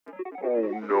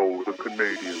Oh no, the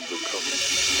Canadians are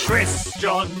coming. Chris,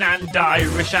 John, and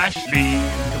Irish Ashley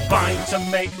combine to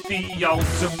make the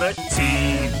ultimate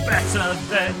team, better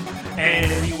than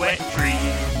any wet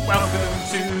dream.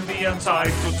 Welcome to the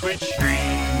Untitled Twitch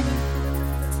stream.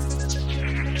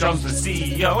 John's the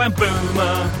CEO and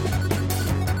Boomer.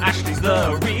 Ashley's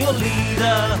the real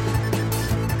leader.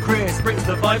 Chris brings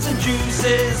the vibes and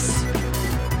juices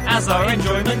as our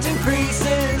enjoyment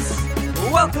increases.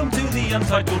 Welcome to the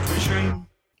Untitled Twitch stream.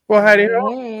 Well, howdy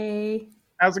ho. Hey.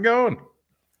 How's it going?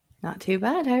 Not too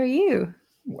bad. How are you?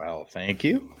 Well, thank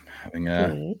you. Having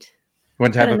Good.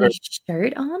 went to Got have a a nice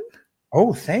shirt on?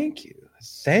 Oh, thank you.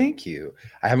 Thank you.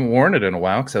 I haven't worn it in a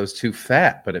while because I was too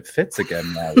fat, but it fits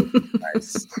again now.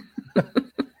 Nice.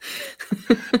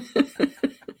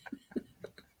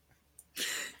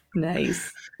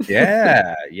 Nice.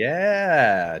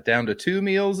 Yeah. Down to 2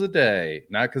 meals a day.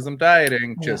 Not because I'm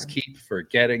dieting, just Yeah. keep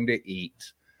forgetting to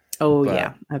eat. Oh, But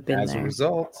yeah. I've been As a there.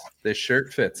 result, this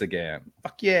shirt fits again.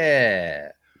 Fuck yeah.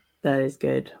 That is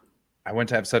good. I went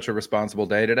to have such a responsible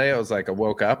day today. I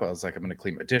woke up. I was like, I'm going to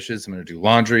clean my dishes. I'm going to do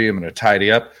laundry. I'm going to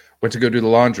tidy up. Went to go do the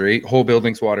laundry. Whole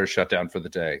building's water shut down for the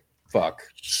day. Fuck.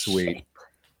 Sweet.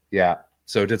 Yeah.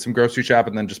 So did some grocery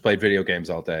shopping and then just played video games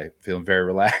all day. Feeling very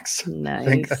relaxed.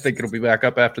 Nice. I think it'll be back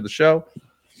up after the show.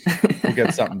 We'll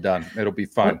get something done. It'll be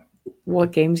fun.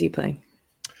 What games are you playing?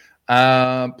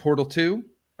 Portal 2.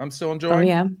 I'm still enjoying. Oh,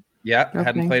 yeah. Yeah. I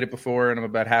hadn't Okay. played it before and I'm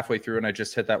about halfway through and I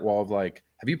just hit that wall of like,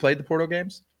 have you played the Portal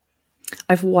games?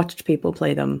 I've watched people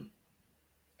play them.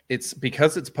 It's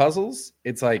because it's puzzles.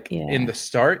 It's like Yeah. in the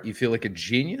start, you feel like a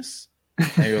genius.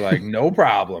 And you're like, no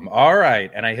problem. All right.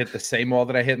 And I hit the same wall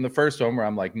that I hit in the first one where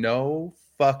I'm like, no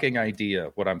fucking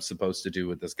idea what I'm supposed to do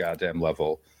with this goddamn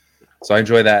level. So I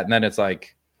enjoy that. And then it's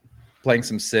like playing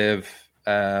some Civ,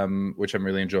 which I'm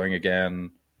really enjoying again.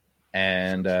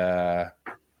 And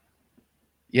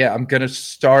yeah, I'm going to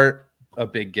start a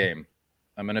big game.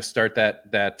 I'm going to start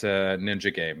that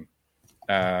ninja game.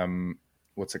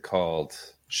 What's it called?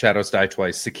 Shadows Die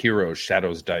Twice. Sekiro's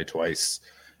Shadows Die Twice,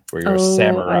 where you're a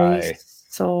samurai. I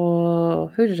saw.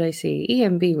 Who did I see?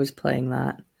 EMB was playing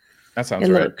that. That sounds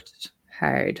It right. looked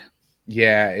hard.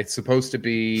 Yeah, it's supposed to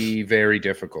be very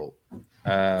difficult.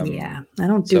 Yeah, I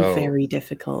don't do so- very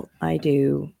difficult. I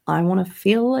want to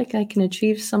feel like I can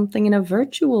achieve something in a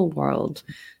virtual world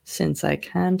since I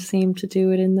can't seem to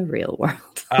do it in the real world.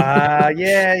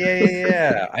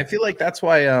 Yeah. I feel like that's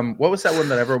why. What was that one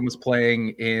that everyone was playing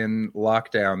in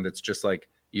lockdown? That's just like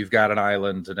you've got an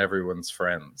island and everyone's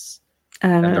friends.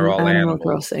 And they're all Animal animals.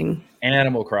 Crossing.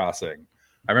 Animal Crossing.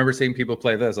 I remember seeing people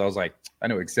play this. I was like, I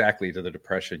know exactly the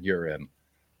depression you're in.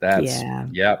 That's Yeah.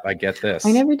 Yep, I get this.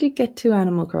 I never did get to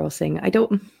Animal Crossing. I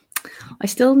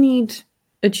still need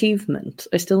achievement.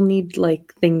 I still need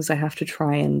like things I have to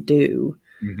try and do.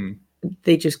 Mhm.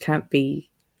 They just can't be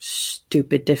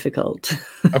stupid difficult.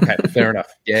 Okay, fair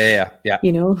enough. Yeah.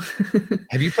 You know?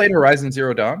 Have you played Horizon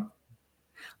Zero Dawn?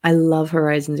 I love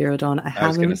Horizon Zero Dawn. I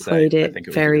was gonna haven't say, played I think it it would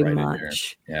be very right in there.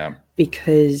 much Yeah.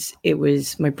 because it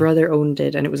was my brother owned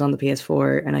it and it was on the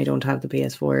PS4 and I don't have the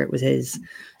PS4. It was his.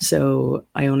 So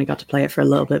I only got to play it for a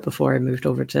little bit before I moved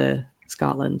over to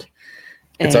Scotland.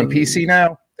 It's on Um, PC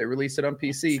now. They released it on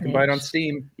PC. You can buy it on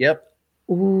Steam. Yep.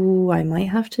 Ooh, I might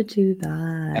have to do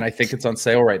that. And I think it's on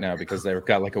sale right now because they've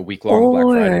got like a week-long Black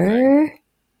Friday thing. Or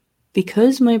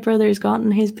because my brother's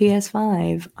gotten his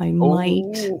PS5, I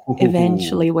might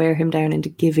eventually wear him down into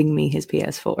giving me his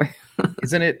PS4.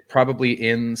 Isn't it probably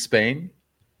in Spain?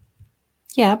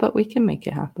 Yeah, but we can make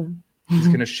it happen. He's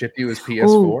going to ship you his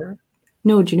PS4?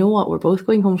 No, do you know what? We're both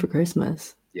going home for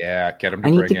Christmas. Yeah, get him to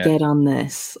I need bring to it. get on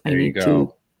this. I There you need go.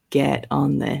 to get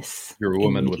on this. You're a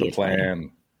woman with a immediately.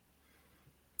 plan.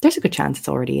 There's a good chance it's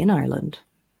already in Ireland.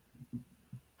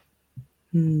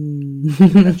 Get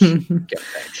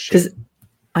that shit. Because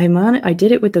I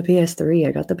did it with the PS3.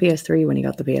 I got the PS3 when he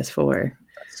got the PS4.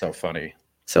 That's so funny.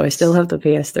 So I still have the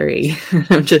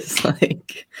PS3. I'm just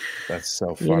like, That's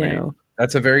so you funny. know.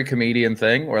 That's a very comedian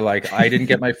thing where like I didn't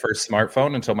get my first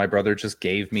smartphone until my brother just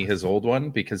gave me his old one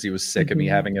because he was sick of me Mhm.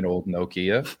 having an old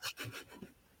Nokia.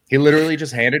 He literally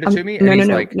just handed it to me and No, he's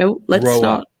no, like, no. grow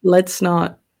up. Let's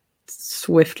not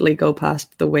swiftly go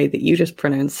past the way that you just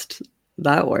pronounced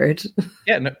that word.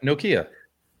 yeah, Nokia.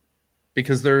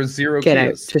 Because there's zero Get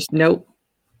out. Kias. Just nope.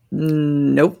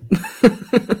 Nope.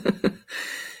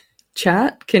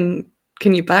 Chat, can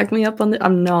you back me up on that?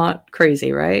 I'm not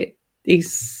crazy, right?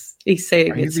 He's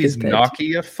saying Are you it's these stupid.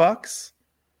 Nokia fucks?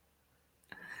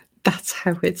 That's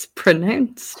how it's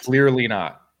pronounced. Clearly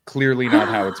not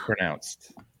how it's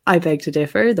pronounced. I beg to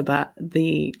differ.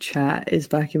 The chat is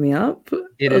backing me up.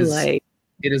 It is like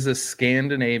It is a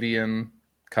Scandinavian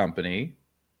company,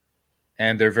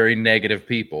 and they're very negative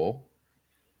people,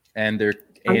 and their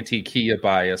anti-Kia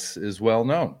bias is well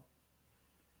known.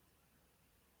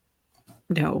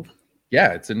 No.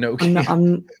 Yeah, it's a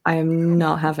Nokia. I am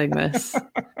not having this.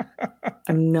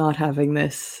 I'm not having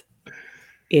this.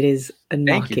 It is a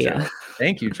Nokia.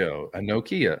 Thank you, Joe. A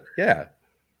Nokia. Yeah.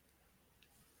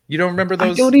 You don't remember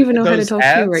those? I don't even know how to those talk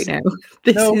to you right now.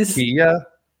 This is Nokia.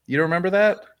 You don't remember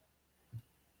that?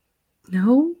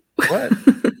 no. What?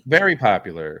 Very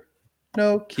popular.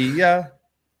 Nokia.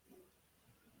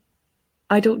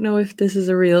 I don't know if this is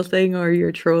a real thing or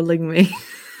you're trolling me.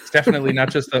 It's definitely not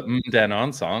just the Dan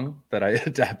On song that I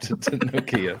adapted to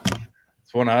Nokia.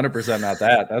 It's 100% not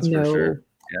that. That's for sure.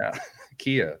 Yeah.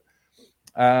 Kia.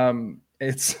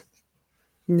 It's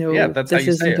no. Yeah, that's this how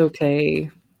you say isn't it.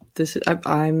 okay.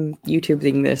 I'm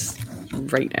YouTubing this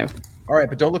right now. All right,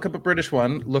 but don't look up a British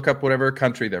one. Look up whatever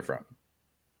country they're from.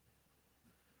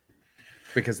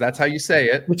 Because that's how you say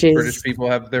it. Which is British people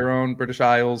have their own. British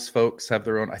Isles folks have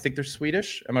their own. I think they're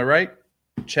Swedish. Am I right?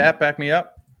 Chat, back me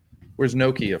up. Where's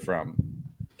Nokia from?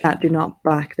 Chat, do not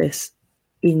back this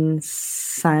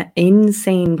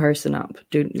insane person up.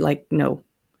 No.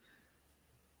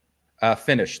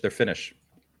 Finnish. They're Finnish.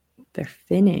 They're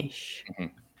Finnish.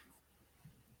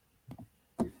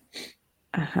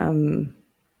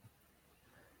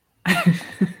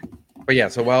 But yeah,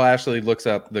 so while Ashley looks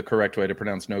up the correct way to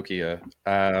pronounce Nokia,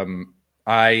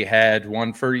 I had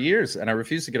one for years, and I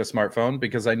refused to get a smartphone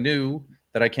because I knew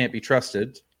that I can't be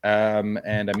trusted,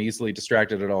 and I'm easily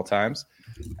distracted at all times.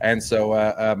 And so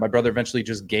my brother eventually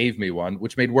just gave me one,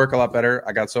 which made work a lot better.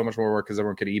 I got so much more work because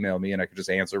everyone could email me, and I could just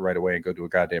answer right away and go do a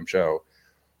goddamn show.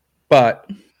 But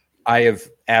I have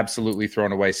absolutely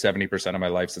thrown away 70% of my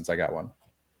life since I got one.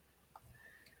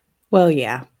 Well,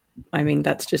 yeah. I mean,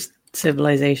 that's just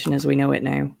civilization as we know it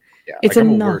now. Yeah, it's like a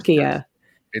I'm a worse Nokia. person.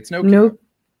 It's Nokia.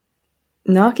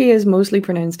 Nokia is mostly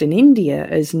pronounced in India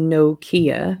as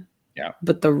Nokia. Yeah.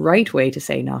 But the right way to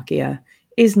say Nokia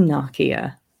is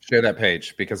Nokia. Share that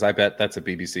page because I bet that's a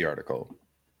BBC article.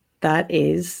 That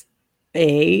is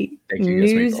a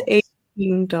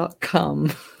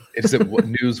news18.com. Is it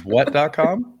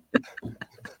newswhat.com?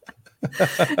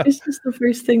 It's just the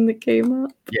first thing that came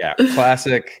up. Yeah,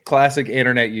 classic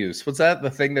internet use. What's that? The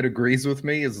thing that agrees with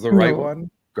me is the right one?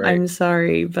 Great. I'm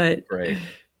sorry, but Great.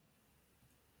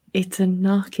 It's a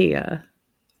Nokia.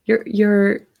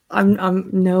 I'm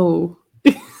no.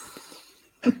 I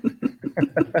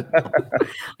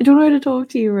don't know how to talk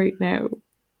to you right now.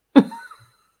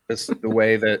 Just the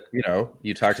way that,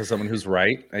 you talk to someone who's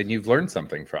right and you've learned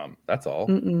something from. That's all.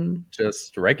 Mm-mm.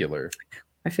 Just regular.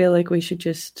 I feel like we should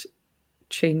just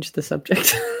change the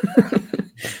subject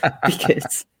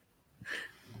because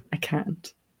I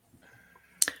can't.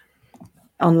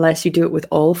 Unless you do it with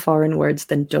all foreign words,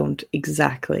 then don't.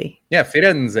 Exactly. Yeah,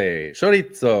 Firenze,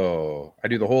 chorizo. I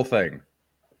do the whole thing.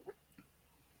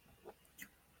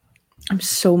 I'm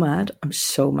so mad.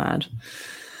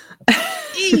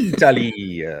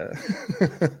 Italy.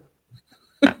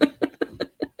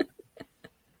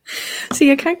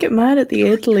 See, I can't get mad at the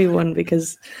Italy one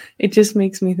because it just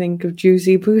makes me think of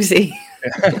Juicy Boozy.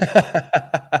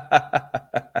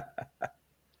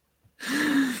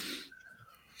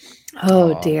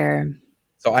 Oh dear.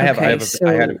 So I had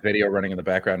a video running in the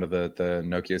background of the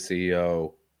Nokia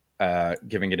CEO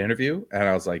giving an interview, and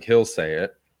I was like, he'll say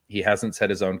it. He hasn't said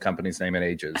his own company's name in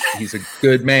ages. He's a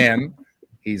good man.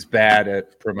 He's bad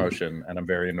at promotion, and I'm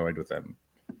very annoyed with him.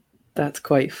 That's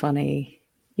quite funny.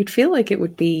 You'd feel like it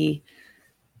would be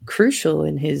crucial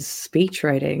in his speech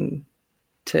writing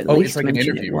to at least it's like an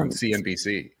mention interview it on once.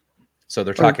 CNBC. So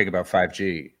they're talking about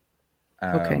 5G.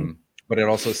 Okay. But it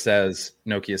also says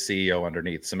Nokia CEO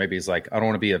underneath. So maybe he's like, I don't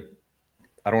want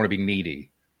to be needy.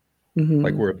 Mm-hmm.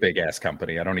 Like we're a big ass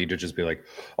company. I don't need to just be like,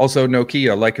 also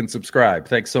Nokia, like and subscribe.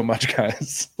 Thanks so much,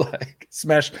 guys. Like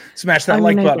smash that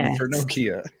button for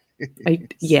Nokia.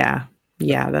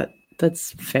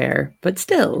 That's fair. But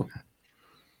still,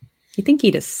 you think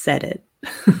he'd have said it.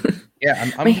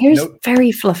 Yeah, my hair's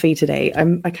very fluffy today.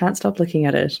 I can't stop looking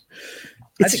at it.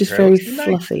 It's just very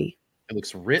fluffy. It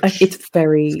looks rich. It's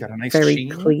very, got a nice very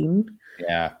sheen. clean.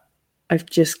 Yeah. I've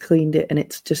just cleaned it and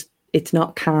it's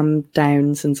not calmed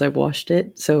down since I washed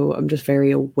it. So I'm just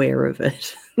very aware of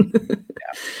it. Yeah,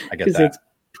 I get that. Because it's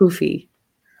poofy.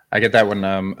 I get that when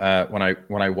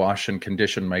I wash and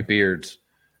condition my beard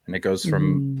and it goes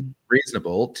from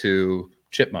reasonable to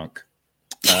chipmunk.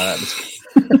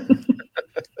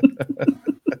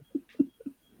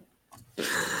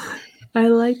 I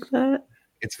like that.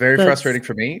 It's very frustrating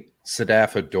for me.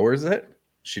 Sadaf adores it.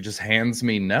 She just hands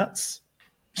me nuts.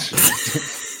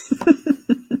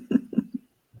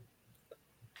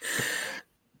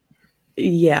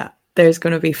 Yeah, there's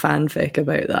going to be fanfic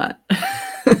about that.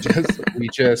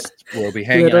 We'll be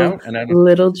hanging out, and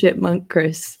little chipmunk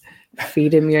Chris,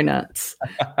 feed him your nuts.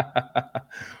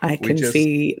 I can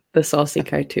see the saucy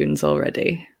cartoons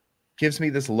already. Gives me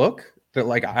this look that,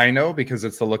 like, I know because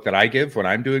it's the look that I give when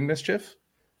I'm doing mischief,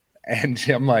 and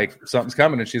I'm like, something's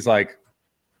coming, and she's like,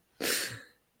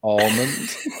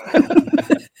 almond.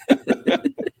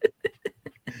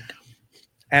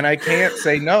 And I can't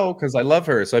say no because I love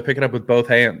her, so I pick it up with both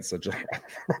hands. So just...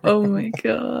 Oh my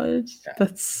god,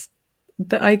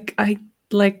 I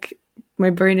like, my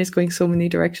brain is going so many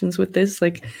directions with this.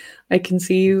 Like, I can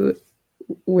see you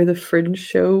with a Fringe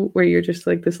show where you're just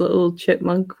like this little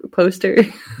chipmunk poster.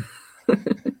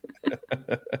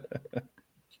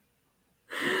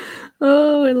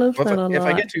 Oh, I love that a lot. If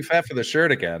I get too fat for the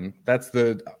shirt again, that's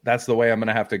the way I'm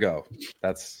gonna have to go.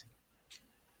 That's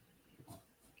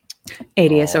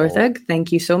ADS Orthag,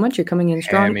 thank you so much. You're coming in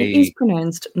strong. Hammy. It is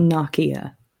pronounced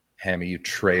Nokia. Hammy, you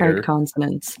traitor. Hard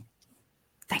consonants.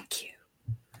 Thank you.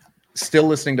 Still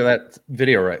listening to that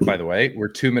video, right? By the way, we're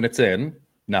 2 minutes in.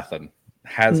 Nothing.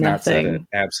 Not said it.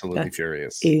 Absolutely That's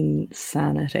furious.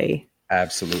 Insanity.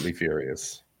 Absolutely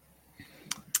furious.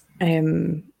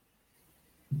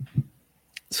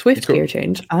 Swift gear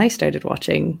change. I started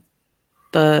watching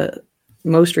the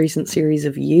most recent series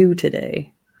of You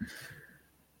today.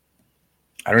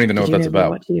 I don't even know what that's about.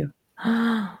 What You?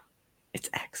 It's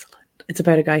excellent. It's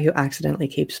about a guy who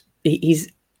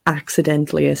he's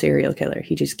accidentally a serial killer.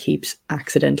 He just keeps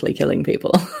accidentally killing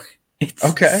people. It's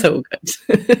so good.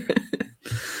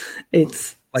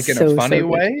 It's like in a funny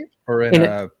way, or in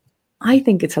a... I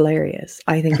think it's hilarious.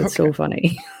 I think it's so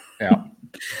funny. Yeah.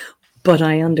 But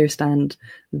I understand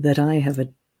that I have a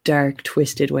dark,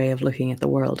 twisted way of looking at the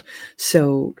world.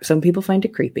 So some people find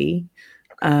it creepy.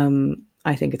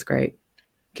 I think it's great.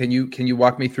 Can you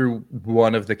walk me through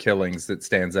one of the killings that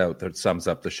stands out that sums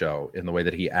up the show in the way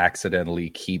that he accidentally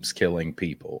keeps killing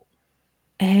people?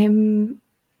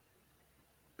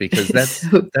 Because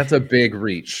that's a big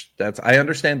reach. I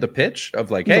understand the pitch of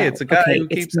like, hey, it's a guy who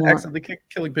keeps accidentally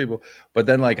killing people. But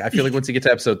then, like, I feel like once you get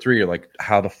to episode 3, you're like,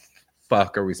 how the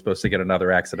fuck are we supposed to get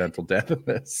another accidental death in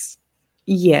this?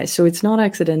 Yeah, so it's not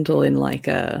accidental in like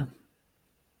a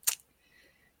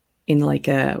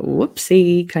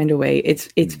whoopsie kind of way.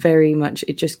 It's very much,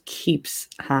 it just keeps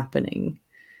happening.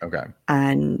 Okay.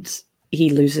 And he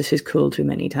loses his cool too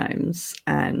many times,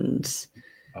 and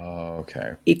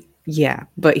okay.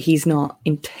 But he's not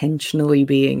intentionally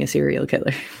being a serial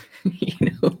killer.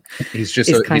 He's just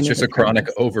a chronic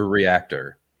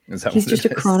overreactor. He's just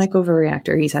a chronic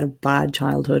overreactor. He's had a bad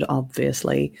childhood,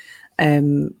 obviously.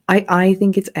 I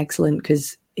think it's excellent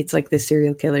because it's like this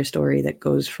serial killer story that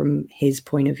goes from his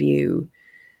point of view.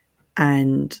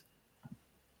 And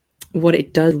what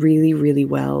it does really, really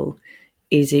well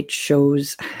is it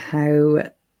shows how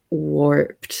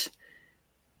warped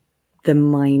the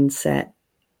mindset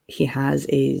he has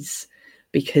is,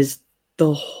 because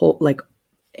the whole, like,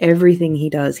 everything he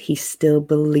does, he still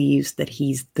believes that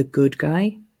he's the good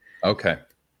guy. Okay.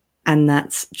 And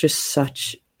that's just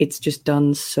it's just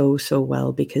done so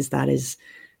well, because that is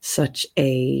such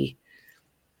a,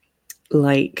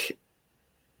 like,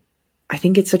 I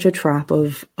think it's such a trap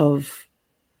of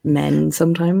men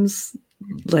sometimes.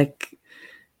 Like,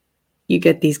 you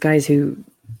get these guys who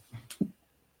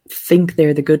think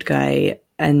they're the good guy,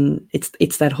 and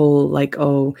it's that whole, like,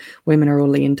 oh, women are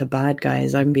only into bad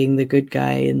guys, I'm being the good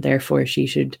guy, and therefore she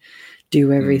should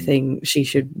do everything, she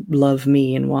should love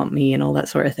me and want me and all that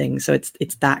sort of thing. So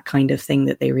it's that kind of thing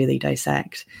that they really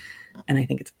dissect, and I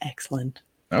think it's excellent.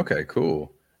 Okay,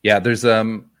 cool. Yeah, there's I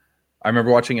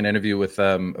remember watching an interview with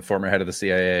a former head of the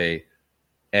CIA,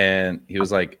 and he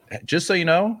was like, just so you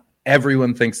know,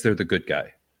 everyone thinks they're the good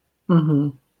guy. Mm-hmm.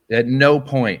 At no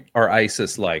point are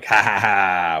ISIS like, ha ha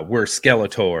ha, we're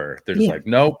Skeletor. They're just like,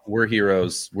 nope, we're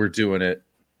heroes. We're doing it.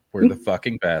 We're the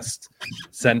fucking best.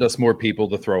 Send us more people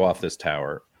to throw off this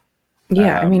tower.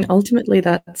 Yeah, I mean, ultimately,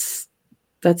 that's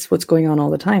what's going on all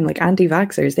the time. Like,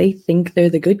 anti-vaxxers, they think they're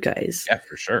the good guys. Yeah,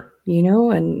 for sure. You know,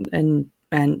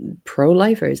 and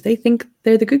pro-lifers, they think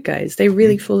they're the good guys. They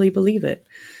really fully believe it.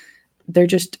 They're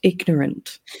just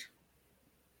ignorant.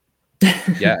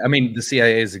 Yeah, I mean, the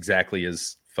CIA is exactly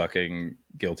as fucking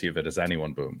guilty of it as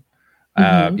anyone. Boom.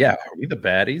 Yeah, are we the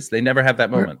baddies? They never have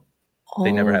that moment.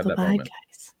 They never have that moment.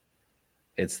 Guys.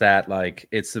 It's that, like,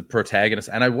 it's the protagonist.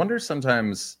 And I wonder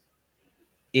sometimes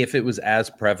if it was as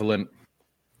prevalent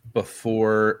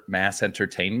before mass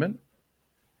entertainment.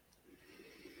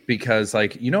 Because,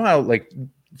 like, you know how, like,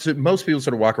 so most people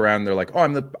sort of walk around and they're like, oh,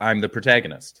 I'm the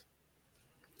protagonist.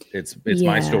 It's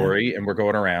my Yeah. story, and we're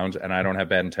going around, and I don't have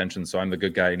bad intentions, so I'm the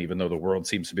good guy. And even though the world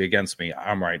seems to be against me,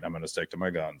 I'm right. And I'm going to stick to my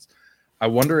guns. I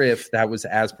wonder if that was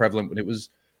as prevalent when it was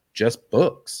just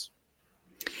books.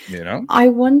 You know, I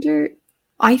wonder.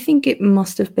 I think it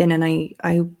must have been, and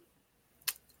I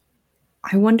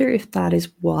wonder if that is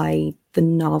why the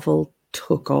novel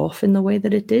took off in the way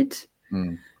that it did.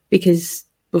 Mm. Because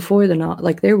before the novel,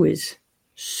 like there was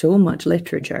so much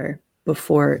literature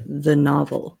before the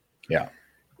novel. Yeah.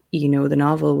 You know, the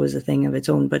novel was a thing of its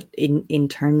own, but in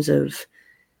terms of,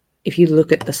 if you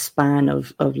look at the span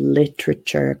of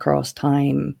literature across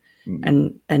time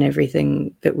and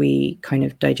everything that we kind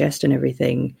of digest and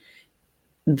everything,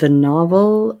 the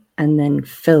novel and then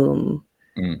film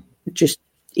just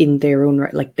in their own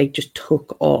right, like they just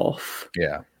took off.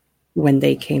 Yeah. When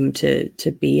they came to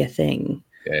be a thing.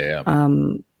 Yeah.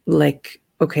 Like,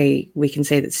 okay, we can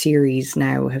say that series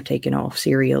now have taken off,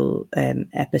 serial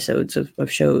episodes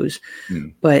of shows,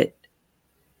 but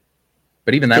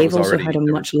even that they've was also already had a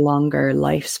much longer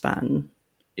lifespan.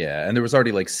 Yeah, and there was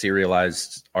already like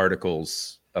serialized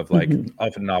articles of like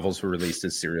often novels were released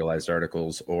as serialized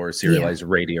articles or serialized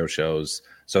radio shows.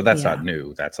 So that's not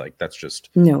new. That's just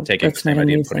taking the same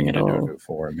idea and putting it into a new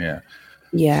form. Yeah.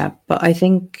 Yeah, but I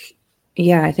think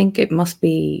it must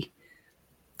be,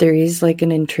 there is like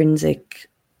an intrinsic,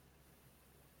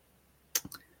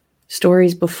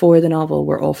 stories before the novel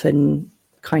were often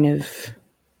kind of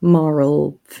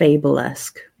moral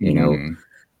fable-esque, you know,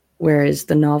 whereas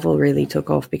the novel really took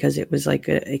off because it was like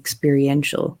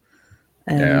experiential.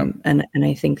 And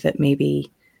I think that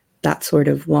maybe that sort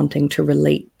of wanting to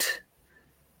relate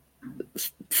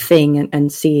thing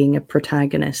and seeing a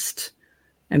protagonist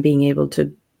and being able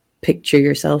to picture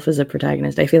yourself as a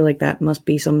protagonist, I feel like that must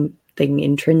be something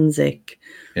intrinsic.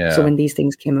 Yeah. So when these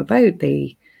things came about,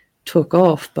 they took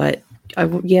off. But I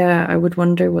would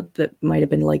wonder what that might have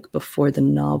been like before the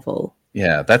novel.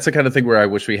 Yeah, that's the kind of thing where I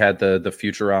wish we had the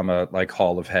Futurama like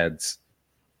Hall of Heads,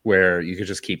 where you could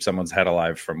just keep someone's head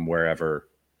alive from wherever,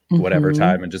 whatever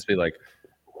time, and just be like,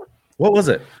 what was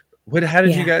it? How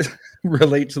did you guys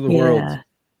relate to the world?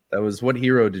 That was, what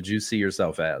hero did you see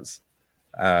yourself as?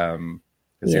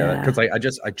 Because I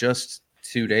just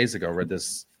 2 days ago read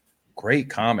this great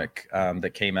comic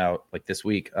that came out like this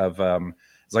week of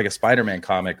it's like a Spider-Man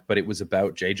comic, but it was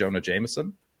about J. Jonah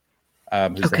Jameson,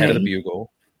 who's the head of the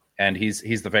Bugle, and he's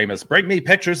the famous "Bring me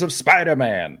pictures of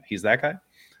Spider-Man." He's that guy,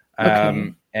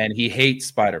 and he hates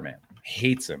Spider-Man,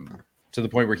 hates him to the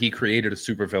point where he created a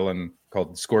supervillain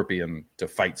called Scorpion to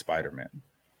fight Spider-Man.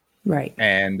 Right,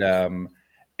 and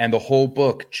the whole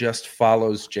book just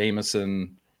follows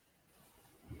Jameson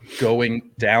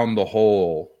going down the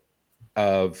hole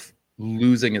of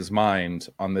losing his mind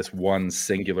on this one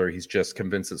singular. He's just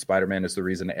convinced that Spider-Man is the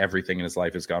reason everything in his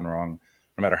life has gone wrong.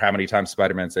 No matter how many times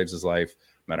Spider-Man saves his life,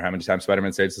 no matter how many times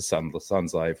Spider-Man saves the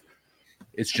son's life,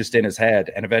 it's just in his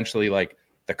head. And eventually, like,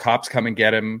 the cops come and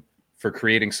get him for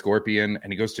creating Scorpion,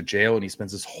 and he goes to jail, and he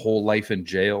spends his whole life in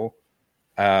jail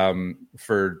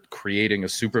for creating a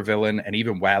supervillain. And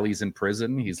even while he's in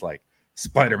prison, he's like,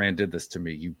 Spider-Man did this to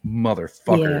me, you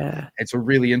motherfucker. Yeah. It's a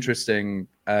really interesting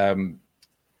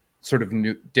sort of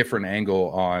new, different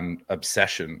angle on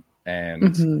obsession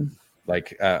and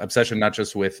obsession, not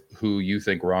just with who you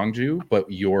think wronged you, but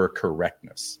your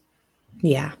correctness.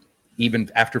 Yeah. Even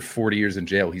after 40 years in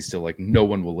jail, he's still like, no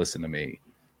one will listen to me.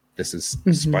 This is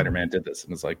Spider-Man did this.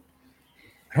 And it's like,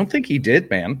 I don't think he did,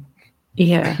 man.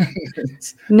 Yeah.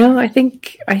 No, I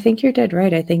think you're dead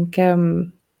right. I think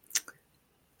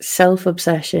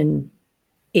self-obsession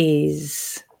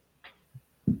is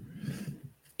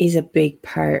a big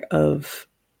part of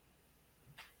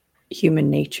human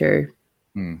nature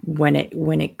when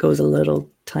it goes a little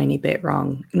tiny bit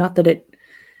wrong. Not that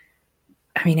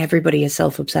everybody is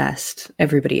self-obsessed.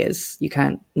 Everybody is. You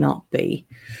can't not be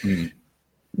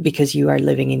because you are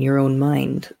living in your own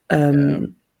mind.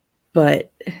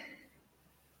 But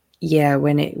yeah,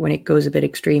 when it goes a bit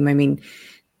extreme, I mean,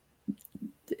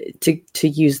 to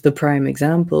use the prime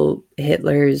example,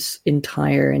 Hitler's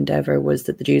entire endeavor was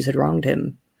that the Jews had wronged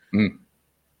him.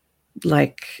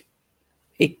 Like,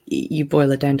 you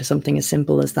boil it down to something as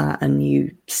simple as that, and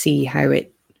you see how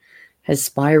it has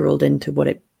spiraled into what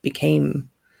it became.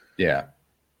 Yeah.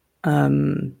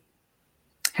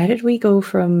 How did we go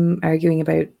from arguing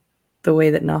about the way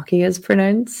that Nokia is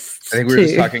pronounced? I think we were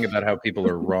just talking about how people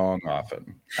are wrong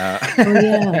often.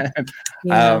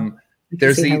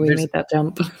 There's made that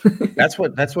jump. That's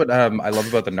what I love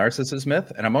about the narcissist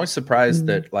myth, and I'm always surprised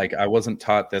that like I wasn't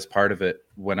taught this part of it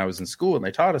when I was in school, and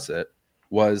they taught us it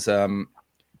was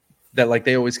that like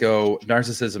they always go,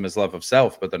 narcissism is love of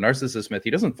self, but the narcissist myth, he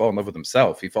doesn't fall in love with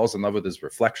himself. He falls in love with his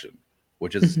reflection,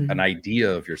 which is an idea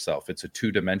of yourself. It's a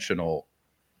 2-dimensional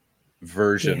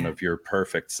version of your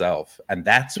perfect self. And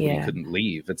that's what he couldn't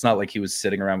leave. It's not like he was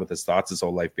sitting around with his thoughts his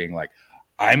whole life being like,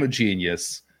 I'm a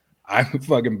genius. I'm the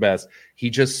fucking best. He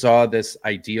just saw this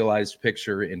idealized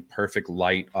picture in perfect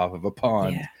light off of a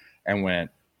pond and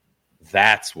went,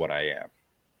 that's what I am.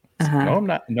 No, I'm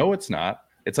not. No, it's not.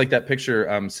 It's like that picture,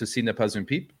 Ceci n'est pas un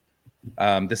pipe.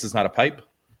 This is not a pipe.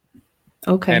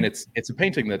 Okay. And it's a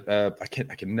painting that I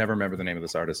can never remember the name of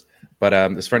this artist, but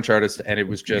this French artist, and it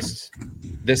was just,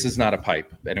 this is not a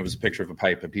pipe. And it was a picture of a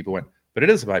pipe, and people went, but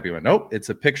it is a pipe. He went, nope, it's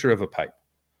a picture of a pipe.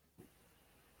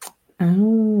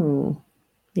 Oh,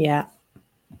 yeah.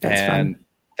 That's and fun.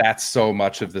 That's so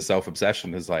much of the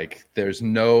self-obsession is like, there's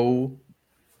no,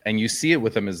 and you see it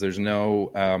with them, is there's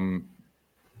no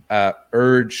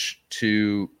urge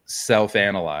to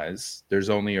self-analyze.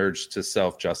 There's only urge to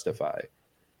self-justify,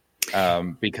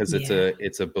 because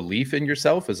it's a belief in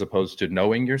yourself as opposed to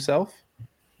knowing yourself.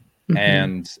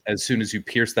 And as soon as you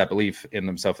pierce that belief in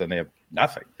themselves, then they have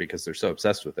nothing because they're so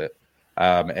obsessed with it.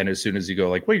 And as soon as you go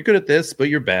like, well, you're good at this, but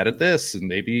you're bad at this, and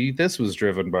maybe this was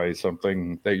driven by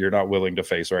something that you're not willing to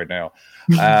face right now.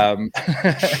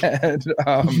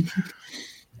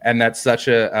 And that's such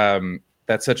an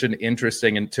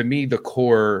interesting, and to me, the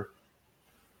core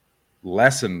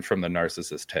lesson from the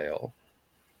narcissist tale.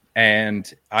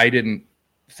 And I didn't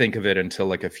think of it until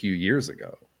like a few years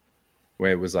ago,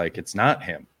 where it was like, it's not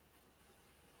him.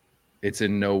 It's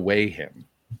in no way him.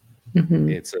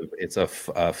 It's a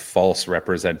false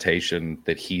representation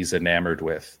that he's enamored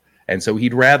with. And so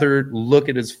he'd rather look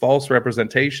at his false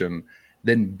representation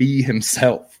than be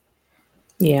himself.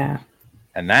 Yeah.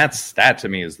 And that to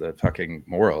me is the fucking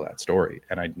moral of that story.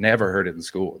 And I never heard it in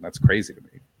school. And that's crazy to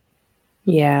me.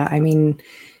 Yeah. I mean,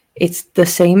 it's the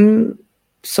same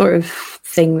sort of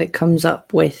thing that comes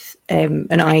up with, and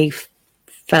I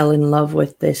fell in love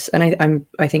with this, and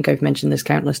I think I've mentioned this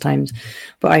countless times,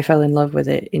 but I fell in love with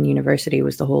it in university,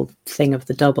 was the whole thing of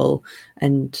the double.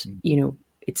 And, you know,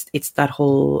 it's that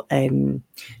whole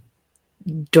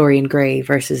Dorian Gray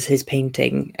versus his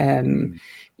painting.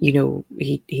 You know,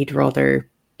 he'd rather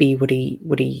be what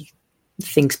he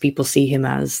thinks people see him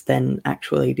as than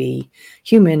actually be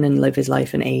human and live his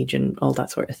life and age and all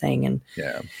that sort of thing. And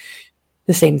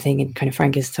the same thing in kind of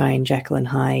Frankenstein, Jekyll and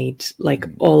Hyde, like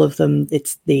all of them.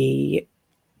 It's the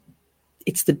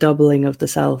doubling of the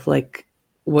self, like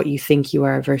what you think you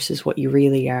are versus what you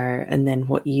really are, and then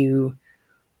what you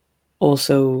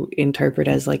also interpret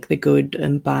as like the good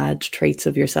and bad traits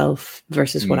of yourself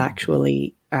versus what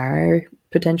actually are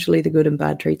potentially the good and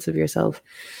bad traits of yourself.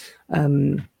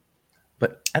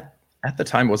 But at the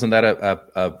time, wasn't that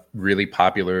a really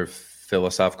popular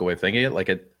philosophical way of thinking it? Like,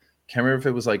 I can't remember if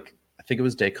it was like, I think it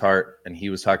was Descartes, and he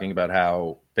was talking about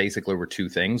how basically we're two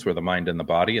things, we're the mind and the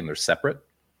body, and they're separate.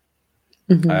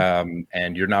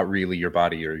 And you're not really your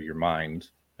body or your mind,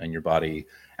 and your body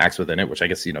acts within it, which I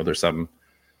guess, you know, there's some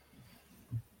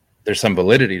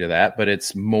validity to that, but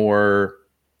it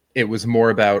was more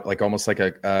about like almost like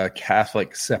a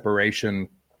Catholic separation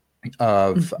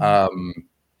of,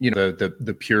 you know,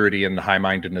 the purity and the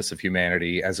high-mindedness of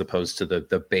humanity as opposed to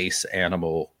the base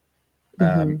animal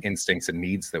instincts and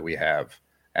needs that we have.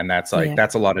 And that's like,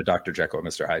 that's a lot of Dr. Jekyll and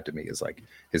Mr. Hyde to me, is like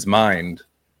his mind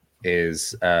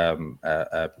is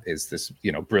this,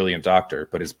 you know, brilliant doctor,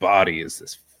 but his body is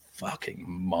this fucking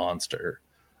monster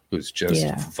who's just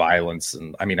violence.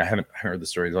 And I mean, I haven't heard the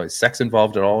story. Is always sex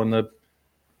involved at all in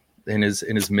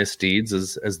his misdeeds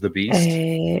as the Beast?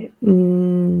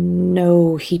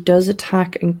 No, he does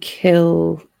attack and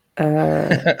kill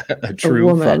a true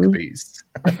woman. Fuck beast.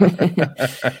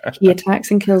 He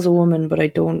attacks and kills a woman, but I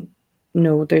don't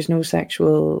know. There's no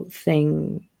sexual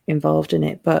thing involved in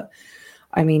it. But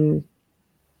I mean,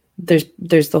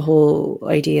 there's the whole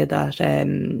idea that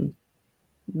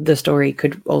the story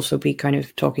could also be kind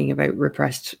of talking about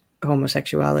repressed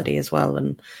homosexuality as well,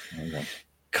 and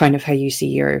kind of how you see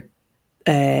your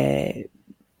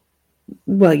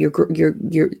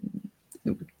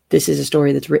this is a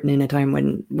story that's written in a time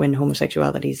when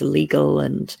homosexuality is illegal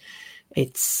and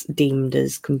it's deemed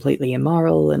as completely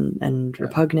immoral and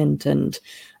repugnant, and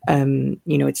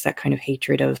you know, it's that kind of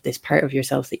hatred of this part of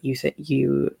yourself that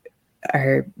you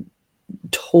are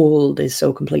told is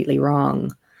so completely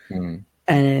wrong.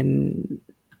 And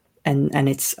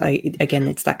it's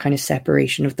it's that kind of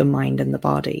separation of the mind and the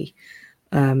body.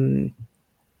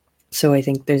 So I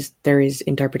think there is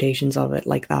interpretations of it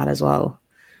like that as well.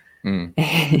 What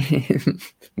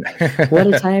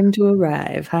a time to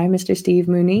arrive. Hi, Mr. Steve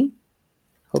Mooney.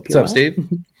 Hope you're What's up, Steve?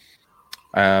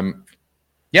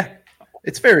 Yeah,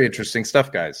 it's very interesting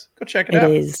stuff, guys. Go check it out.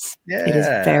 It is. Yeah. It is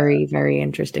very, very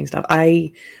interesting stuff.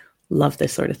 I love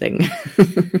this sort of thing.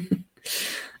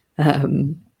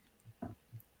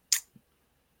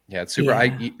 Yeah, it's super.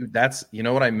 Yeah. That's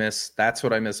what I miss. That's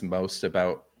what I miss most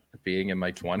about being in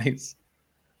my 20s.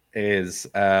 Is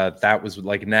that was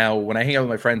like, now when I hang out with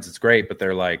my friends, it's great, but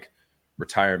they're like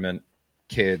retirement,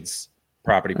 kids,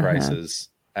 property prices,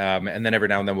 and then every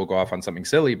now and then we'll go off on something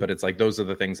silly. But it's like those are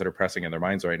the things that are pressing in their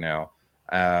minds right now.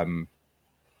 But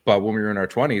when we were in our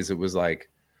 20s, it was like,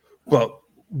 well,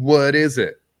 what is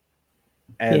it?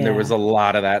 And there was a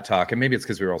lot of that talk, and maybe it's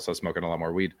because we were also smoking a lot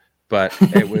more weed. But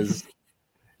it was.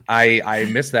 I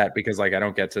miss that because like I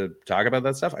don't get to talk about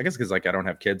that stuff. I guess because like I don't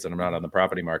have kids and I'm not on the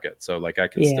property market, so like I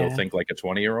can still think like a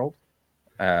 20-year-old.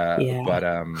 But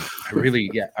I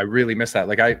really miss that.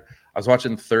 Like I was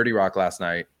watching 30 Rock last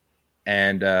night,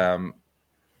 and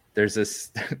there's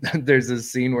this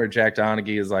scene where Jack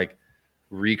Donaghy is like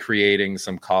recreating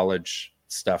some college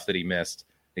stuff that he missed.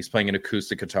 He's playing an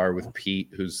acoustic guitar with Pete,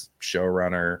 who's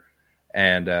showrunner,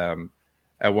 and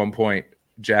at one point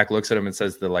Jack looks at him and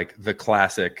says the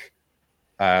classic,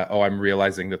 I'm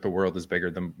realizing that the world is bigger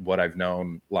than what I've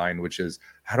known line, which is,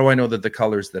 how do I know that the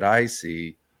colors that I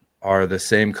see are the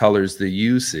same colors that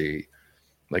you see?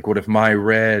 Like, what if my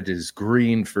red is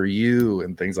green for you,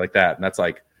 and things like that. And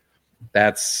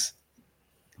that's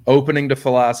opening to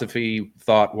philosophy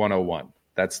thought 101.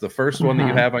 That's the first one that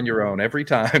you have on your own every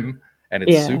time. And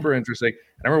it's super interesting.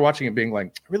 And I remember watching it being like,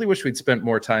 I really wish we'd spent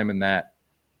more time in that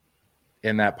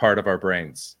part of our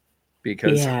brains,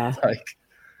 because like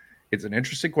it's an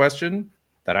interesting question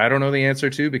that I don't know the answer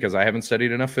to because I haven't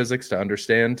studied enough physics to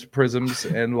understand prisms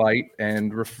and light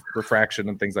and refraction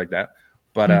and things like that.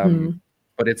 But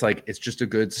it's like, it's just a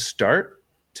good start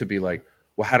to be like,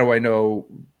 well, how do I know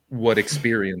what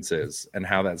experience is and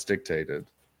how that's dictated?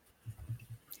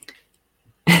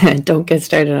 Don't get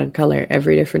started on color.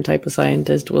 Every different type of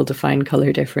scientist will define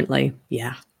color differently.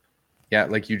 Yeah. Yeah,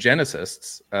 like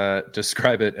eugenicists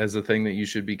describe it as a thing that you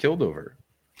should be killed over.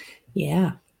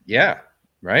 Yeah. Yeah,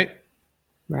 right?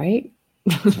 Right?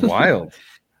 It's wild.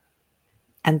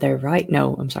 And they're right.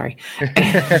 No, I'm sorry. What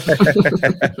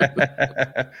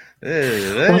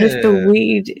if the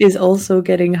weed is also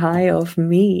getting high off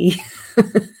me?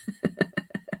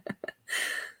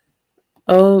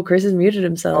 Oh, Chris has muted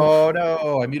himself. Oh,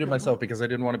 no. I muted myself because I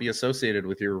didn't want to be associated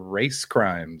with your race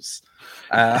crimes.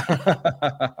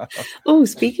 Oh,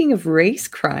 speaking of race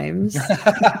crimes.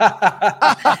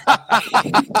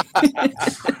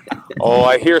 Oh,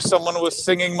 I hear someone was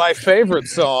singing my favorite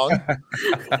song.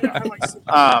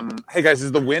 Hey, guys,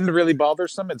 is the wind really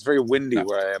bothersome? It's very windy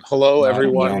where I am. Hello,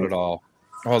 everyone. Not at all.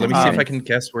 Oh, let me see if I can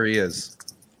guess where he is.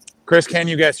 Chris, can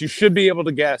you guess? You should be able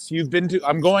to guess.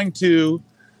 I'm going to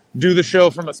do the show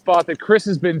from a spot that Chris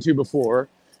has been to before.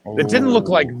 That didn't look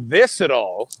like this at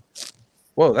all.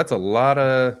 Whoa, that's a lot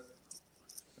of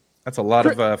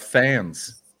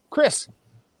fans. Chris,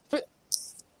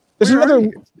 there's another.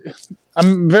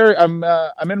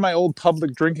 I'm in my old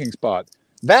public drinking spot.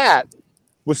 That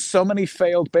was so many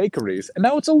failed bakeries, and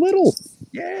now it's a little.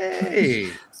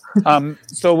 Yay!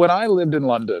 So when I lived in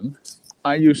London,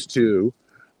 I used to,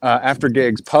 after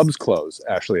gigs, pubs close.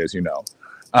 Ashley, as you know.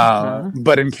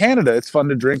 But in Canada, it's fun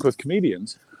to drink with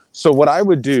comedians. So what I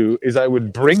would do is I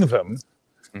would bring them.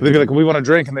 They'd be like, we want to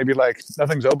drink. And they'd be like,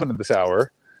 nothing's open at this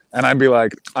hour. And I'd be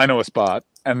like, I know a spot.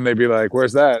 And they'd be like,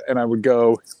 where's that? And I would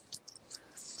go,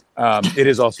 it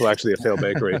is also actually a failed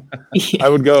bakery. I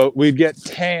would go, we'd get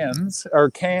cans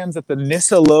at the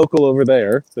Nissa local over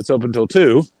there that's open till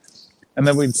 2. And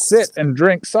then we'd sit and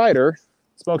drink cider,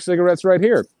 smoke cigarettes right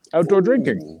here. Outdoor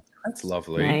drinking. That's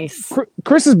lovely. Nice.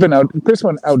 Chris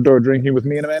went outdoor drinking with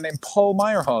me and a man named Paul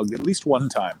Meyerhog at least one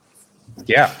time.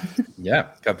 Yeah.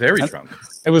 Got very drunk.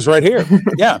 It was right here.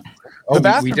 Yeah.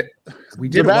 We did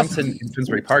it once in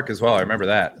Finsbury Park as well. I remember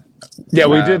that. Yeah,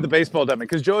 we did the baseball diamond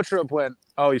because Joe Tripp went,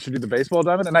 oh, you should do the baseball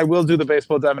diamond. And I will do the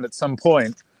baseball diamond at some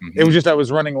point. It was just I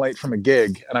was running late from a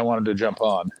gig and I wanted to jump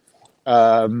on.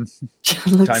 Simon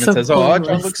says, John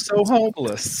looks so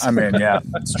homeless. I mean, yeah,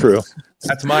 it's true.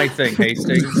 That's my thing,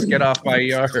 Hastings. Get off my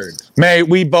yard. May,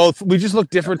 we just look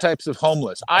different types of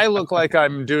homeless. I look like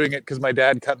I'm doing it because my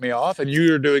dad cut me off, and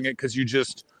you're doing it because you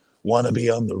just want to be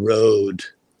on the road.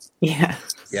 Yeah.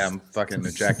 Yeah, I'm fucking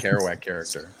a Jack Kerouac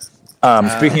character.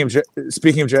 Speaking of Jack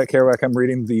Kerouac, I'm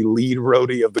reading the lead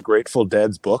roadie of the Grateful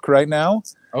Dead's book right now.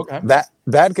 Okay.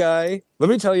 That guy, let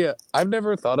me tell you, I've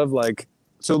never thought of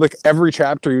every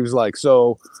chapter he was like,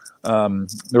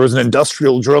 there was an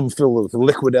industrial drum filled with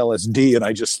liquid LSD and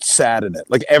I just sat in it.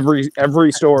 Like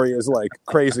every story is like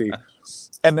crazy.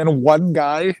 And then one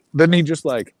guy, then he just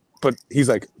like, but he's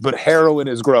like, but heroin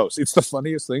is gross. It's the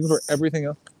funniest thing for everything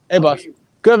else. Hey, boss.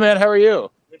 Good, man. How are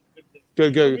you?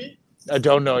 Good. I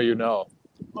don't know you, know.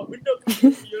 Window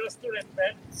cleaner for your restaurant,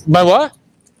 man. My what?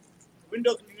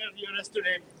 Window cleaner for your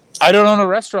restaurant. I don't own a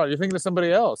restaurant. You're thinking of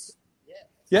somebody else.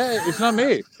 Yeah, it's not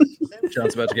me.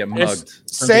 John's about to get mugged.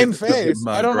 Same Somebody get face.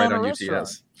 mugged I don't right own a on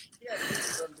restaurant.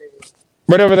 UTS.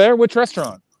 Right over there? Which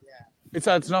restaurant? Yeah.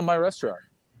 It's not my restaurant.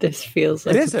 This feels It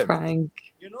like a isn't. prank.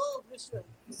 You know this one?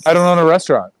 I don't own a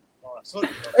restaurant. Oh, sorry.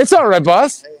 It's all right,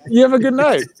 boss. You have a good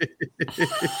night.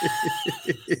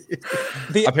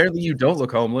 Apparently, you don't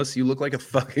look homeless. You look like a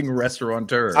fucking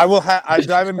restaurateur. I will have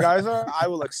Diamond Geyser. I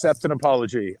will accept an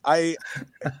apology. I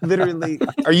literally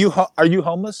are you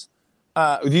homeless?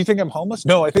 Do you think I'm homeless?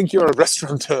 No, I think you're a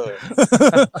restaurateur.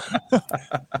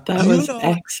 That Do you was know-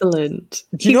 excellent.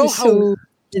 Do you He know was how- so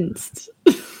convinced.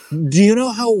 Do you know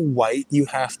how white you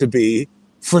have to be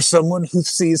for someone who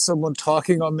sees someone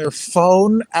talking on their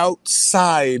phone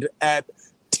outside at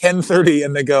 10:30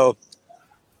 and they go,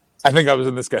 I think I was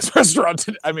in this guy's restaurant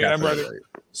today. I mean, I'm writing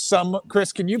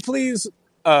Chris, can you please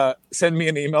send me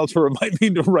an email to remind me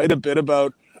to write a bit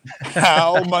about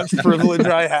how much privilege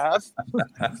I have?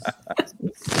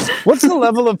 What's the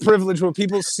level of privilege where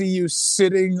people see you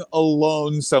sitting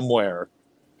alone somewhere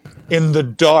in the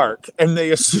dark and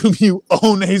they assume you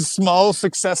own a small,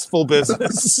 successful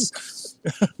business?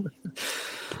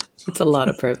 It's a lot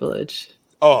of privilege.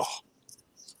 Oh,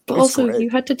 But It's also, great. you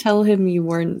had to tell him you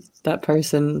weren't that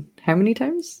person how many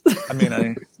times? I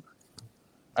mean,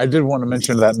 I did want to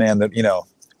mention to that man that,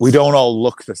 we don't all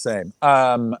look the same.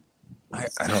 I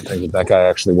don't think that guy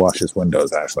actually washes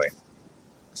windows, Ashley.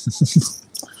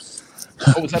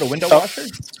 Oh, was that a window washer?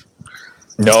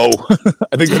 No.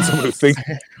 I think that's someone who thinks.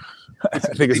 I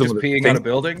think it's He just someone who peeing on a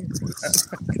building?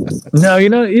 No, you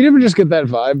never just get that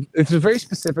vibe. It's a very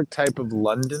specific type of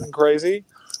London crazy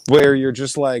where you're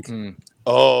just like,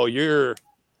 oh,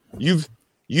 you've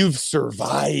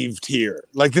survived here.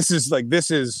 Like this is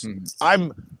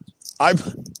I'm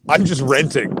just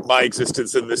renting my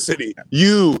existence in this city.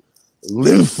 You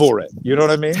live for it. You know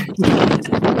what I mean?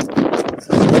 It's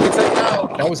like now.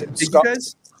 That was it. Did you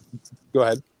guys? Go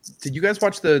ahead. Did you guys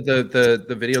watch the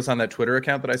videos on that Twitter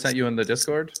account that I sent you in the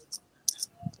Discord?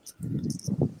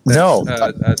 No.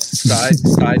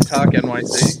 Side Talk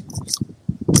NYC.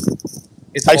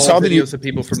 It's I all saw that videos of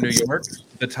people from New York,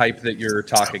 the type that you're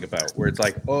talking about, where it's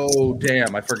like, oh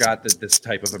damn, I forgot that this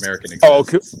type of American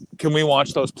exists. Oh, can we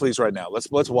watch those, please, right now? Let's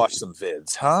watch some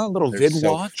vids, huh? A little They're vid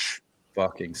so watch.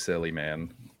 Fucking silly,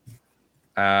 man.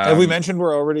 Have we mentioned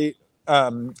we're only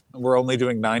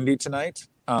doing 90 tonight?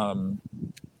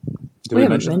 Did We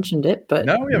haven't mentioned it, but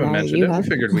No, we haven't now mentioned you it. have.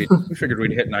 We figured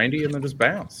we'd hit 90 and then just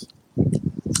bounce.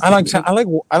 I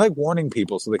like warning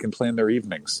people so they can plan their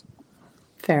evenings.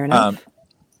 Fair enough.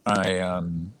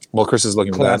 Well, Chris is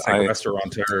looking for that. Classic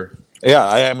restaurateur. Yeah,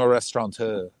 I am a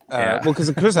restaurateur. Yeah. Well, because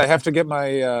Chris, I have to get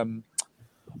my.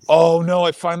 Oh no!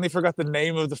 I finally forgot the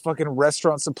name of the fucking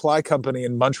restaurant supply company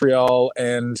in Montreal,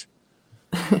 and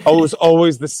it was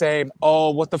always the same.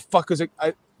 Oh, what the fuck is it?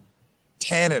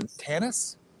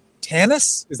 Tanis?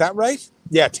 Is that right?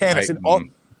 Yeah, Tanis.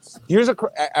 Here's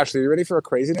actually, you ready for a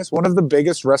craziness? One of the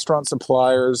biggest restaurant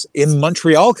suppliers in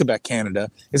Montreal, Quebec, Canada,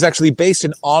 is actually based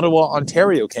in Ottawa,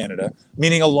 Ontario, Canada,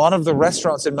 meaning a lot of the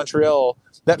restaurants in Montreal,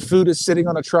 that food is sitting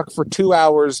on a truck for 2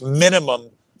 hours minimum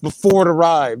before it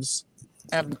arrives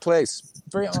at the place.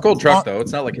 It's a cool truck, though.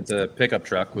 It's not like it's a pickup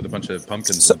truck with a bunch of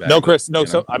pumpkins in the back. No, Chris. No, you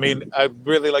know? so I mean, I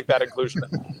really like that inclusion.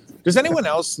 Does anyone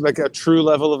else like a true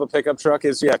level of a pickup truck?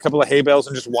 Is a couple of hay bales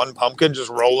and just one pumpkin just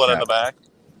rolling in the back?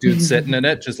 Dude sitting in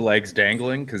it, just legs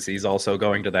dangling, because he's also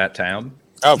going to that town.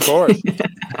 Oh, of course.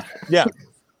 Yeah.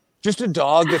 Just a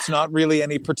dog that's not really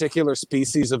any particular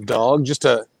species of dog. Just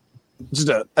a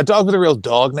dog with a real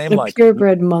dog name, A like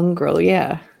purebred mongrel,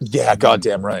 yeah. yeah,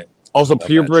 goddamn right. Also,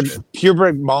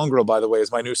 purebred mongrel, by the way,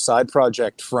 is my new side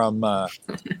project from what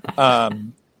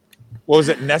was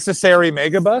it? Necessary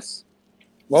Megabus.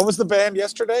 What was the band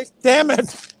yesterday? Damn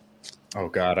it! Oh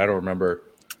God, I don't remember.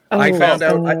 Oh, I found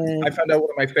out one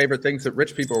of my favorite things that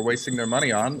rich people are wasting their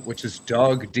money on, which is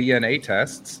dog DNA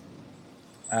tests,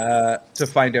 to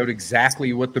find out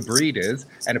exactly what the breed is,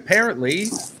 and apparently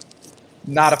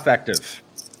not effective.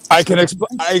 I can explain.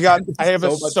 I have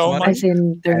so much. As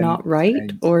in, they're not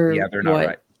right, or yeah, they're not what?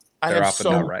 right. They're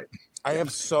often not right. I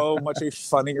have so much a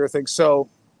funnier thing. So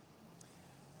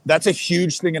that's a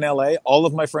huge thing in LA. All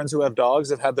of my friends who have dogs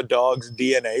have had the dog's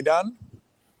DNA done,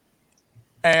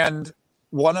 and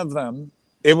one of them,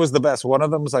 it was the best. One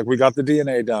of them was like, we got the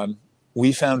DNA done.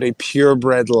 We found a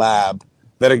purebred lab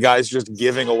that a guy's just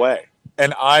giving away.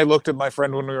 And I looked at my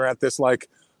friend when we were at this like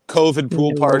COVID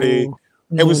pool party.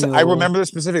 No, It was, I no. remember the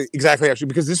specific, exactly actually,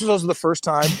 because this was also the first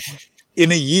time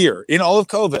in a year, in all of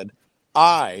COVID,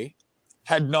 I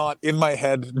had not in my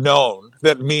head known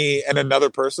that me and another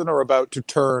person are about to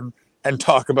turn and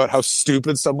talk about how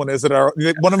stupid someone is at our,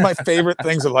 one of my favorite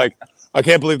things of like, I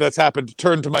can't believe that's happened.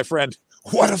 Turn to my friend.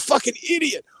 What a fucking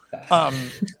idiot.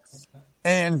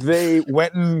 And they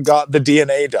went and got the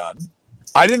DNA done.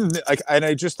 I didn't like, and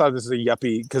I just thought this is a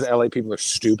yuppie because LA people are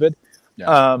stupid.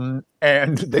 Yeah.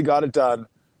 And they got it done.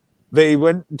 They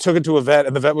took it to a vet,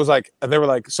 and the vet was like, and they were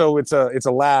like, so it's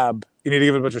a lab. You need to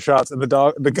give it a bunch of shots. And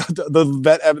the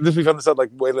vet, this we found this out like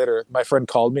way later. My friend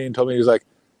called me and told me, he was like,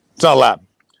 it's not a lab.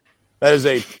 That is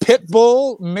a pit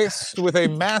bull mixed with a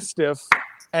mastiff,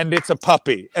 and it's a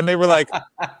puppy. And they were like,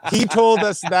 he told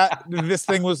us that this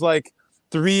thing was like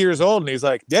 3 years old, and he's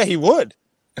like, yeah, he would,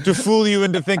 to fool you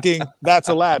into thinking that's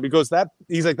a lab. He goes,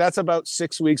 he's like, that's about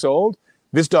 6 weeks old.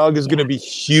 This dog is going to be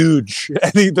huge.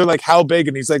 And they're like, how big?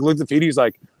 And he's like, look at the feet. He's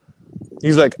like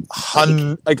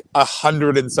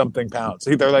 100 and something pounds.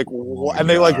 They're like, what? And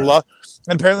they like love.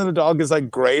 And apparently the dog is like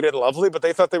great and lovely, but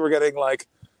they thought they were getting like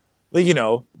you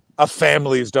know, a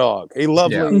family's dog, a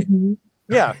lovely,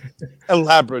 a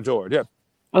Labrador. Yeah.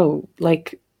 Oh,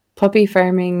 like puppy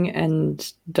farming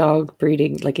and dog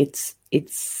breeding, like it's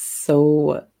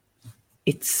so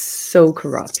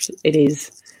corrupt. It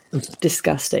is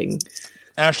disgusting.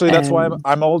 Ashley, that's why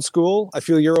I'm old school. I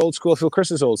feel you're old school. I feel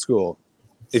Chris is old school.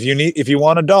 If you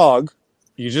want a dog,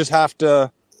 you just have to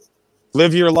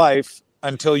live your life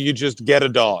until you just get a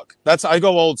dog. I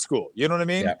go old school. You know what I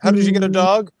mean? Yeah. How did you get a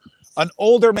dog? An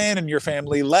older man in your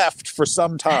family left for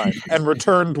some time and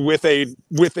returned with a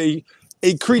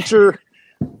creature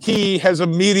he has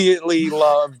immediately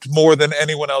loved more than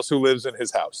anyone else who lives in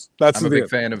his house. I'm a big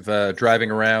fan of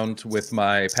driving around with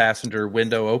my passenger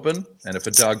window open, and if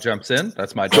a dog jumps in,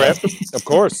 that's my dog. Of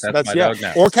course, that's my dog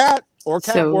now. Or cat, or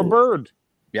bird.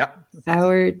 Yeah.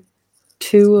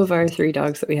 Two of our 3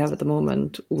 dogs that we have at the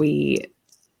moment, we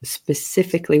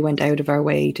specifically went out of our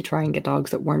way to try and get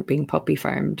dogs that weren't being puppy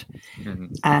farmed,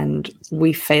 and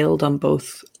we failed on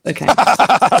both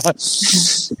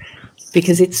accounts.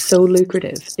 Because it's so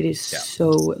lucrative. It is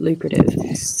so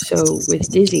lucrative. So with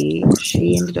Dizzy,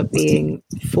 she ended up being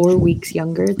 4 weeks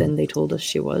younger than they told us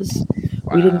she was.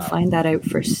 Wow. We didn't find that out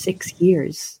for 6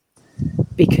 years,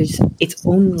 because it's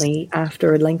only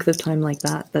after a length of time like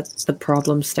that that the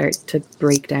problems start to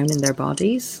break down in their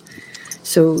bodies.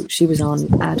 So she was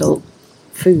on adult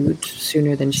food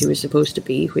sooner than she was supposed to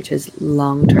be, which has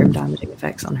long-term damaging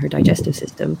effects on her digestive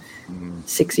system.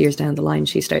 6 years down the line,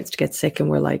 she starts to get sick, and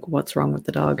we're like, what's wrong with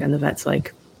the dog? And the vet's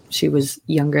like, she was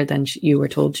younger than you were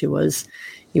told she was.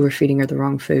 You were feeding her the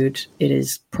wrong food. It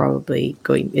is probably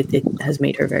it has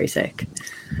made her very sick.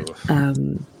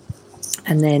 And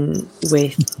then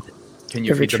with can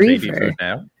you feed the baby food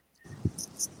now?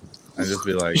 And just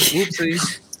be like, whoopsie.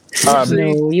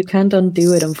 No, you can't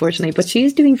undo it, unfortunately. But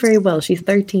she's doing very well. She's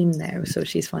 13 now, so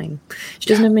she's fine. She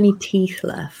doesn't have many teeth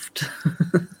left.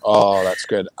 Oh, that's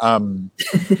good.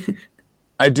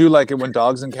 I do like it when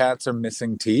dogs and cats are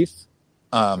missing teeth.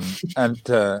 When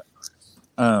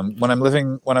I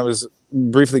was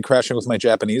briefly crashing with my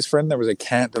Japanese friend, there was a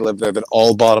cat that lived there that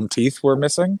all bottom teeth were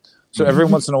missing. So every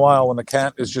once in a while, when the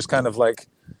cat is just kind of like,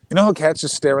 you know how cats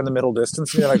just stare in the middle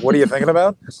distance and you're like, what are you thinking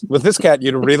about? With this cat,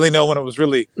 you'd really know when it was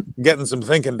really getting some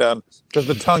thinking done, because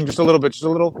the tongue just a little, like just a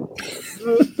little,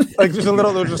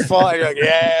 they'll just fall. You're like,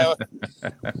 yeah.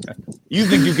 You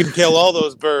think you can kill all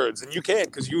those birds, and you can't,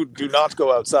 because you do not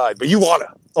go outside, but you want to.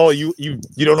 Oh, you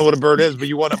don't know what a bird is, but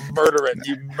you want to murder it.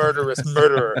 You murderous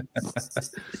murderer.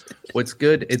 What's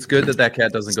good? It's good that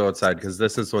cat doesn't go outside, because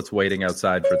this is what's waiting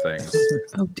outside for things.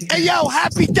 Oh, dear. Hey, yo,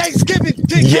 happy Thanksgiving.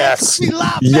 Yes. We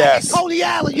live back in Coney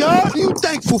Island, yo. What are you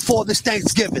thankful for this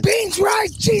Thanksgiving? Beans,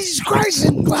 rice, Jesus Christ,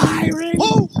 and Byron.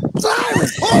 Oh, Byron.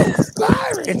 Oh,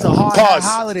 Byron. It's a hard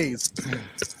holidays.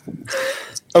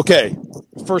 Okay.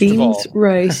 First of all. Beans,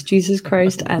 rice, Jesus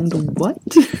Christ, and what?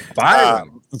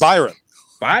 Byron.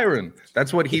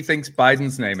 That's what he thinks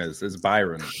Biden's name is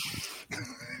Byron. I've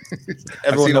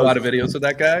Everyone seen knows a lot of videos of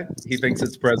that guy. He thinks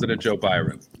it's President Joe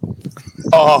Byron.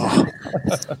 Oh,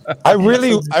 I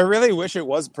really wish it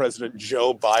was President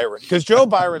Joe Byron, because Joe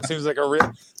Byron seems like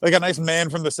a nice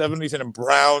man from the 70s in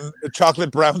a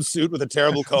chocolate brown suit with a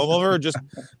terrible comb over. Just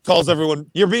calls everyone,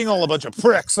 "You're being all a bunch of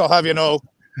pricks. I'll have you know,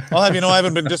 I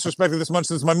haven't been disrespected this much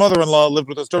since my mother-in-law lived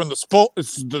with us during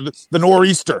the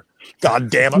nor'easter. God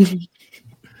damn it."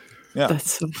 Yeah.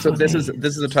 That's so So funny.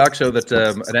 this is a talk show that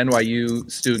an NYU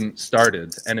student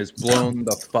started and is blown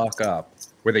the fuck up,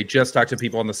 where they just talk to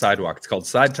people on the sidewalk. It's called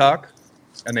Side Talk.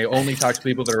 and they only talk to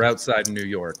people that are outside New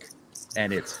York,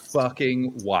 and it's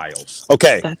fucking wild.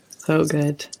 Okay, That's so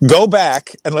good. go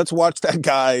back and let's watch that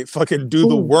guy fucking do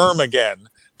the Ooh. worm again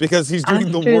because he's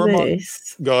doing the After worm.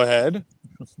 this, Go ahead.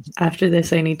 after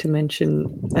this, I need to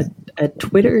mention a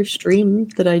Twitter stream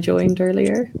that I joined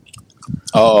earlier.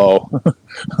 Oh,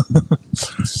 It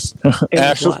was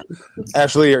Ashley, wild.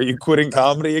 Ashley, are you quitting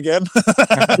comedy again?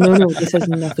 No, this has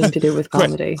nothing to do with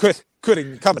comedy.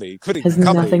 Quitting comedy. Quitting Has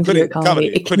comedy. nothing to do quitting with comedy.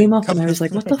 It quitting came up and I comedy. was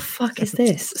like, what the fuck is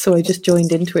this? So I just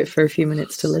joined into it for a few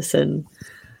minutes to listen.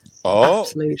 Oh,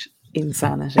 Absolute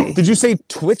insanity. did you say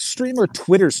Twitch stream or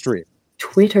Twitter stream?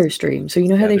 Twitter stream. So you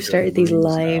know how Yeah, they've they're started doing these rooms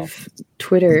live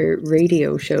Twitter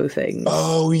radio show things?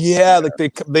 Oh yeah, like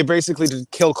they basically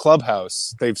did kill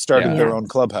Clubhouse. They've started Yeah. their own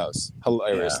Clubhouse,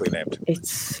 hilariously named.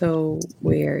 It's so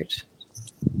weird.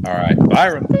 All right,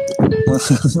 Byron.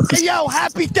 Hey, yo,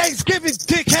 happy Thanksgiving,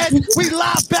 dickhead. We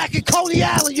live back in Coney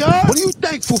Island, yo. What are you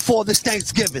thankful for this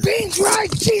Thanksgiving? Beans,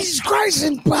 right? Jesus Christ,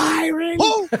 and Byron.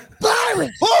 Who?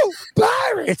 Byron. Who?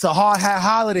 Byron. It's a hard hat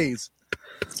holidays.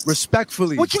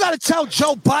 Respectfully. What you gotta tell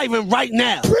Joe Biden right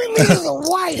now? Bring me to the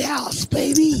White House,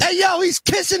 baby. Hey, yo, he's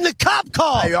kissing the cop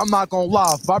car. Hey, I'm not gonna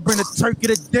lie. If I bring the turkey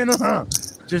to dinner,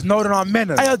 just know that I'm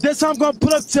in it. Hey, yo, this time I'm gonna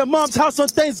pull up to your mom's house on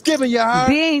Thanksgiving, you heard?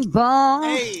 Bing bong.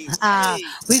 Hey,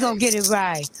 We gonna get it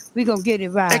right. We gonna get it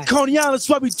right. At Coney Island, that's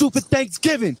what we do for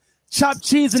Thanksgiving. Chopped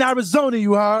cheese in Arizona,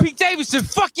 you heard? Pete Davidson,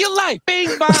 fuck your life. Bing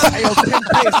bong. Hey, yo, Kim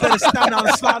Pace, better stand down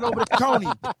and slide over to Coney.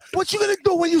 What you gonna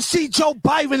do when you see Joe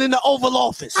Biden in the Oval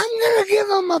Office? I'm gonna give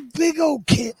him a big old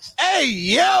kiss. Hey,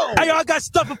 yo! Hey, yo, I got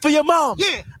stuffing for your mom.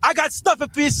 Yeah. I got stuffing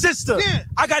for your sister. Yeah.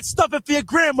 I got stuffing for your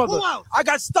grandmother. Who else? I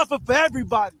got stuffing for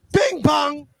everybody. Bing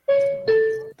bong!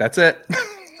 That's it.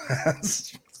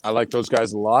 I like those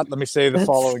guys a lot. Let me say the That's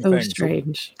following so things.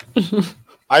 strange.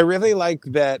 I really like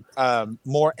that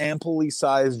more amply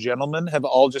sized gentlemen have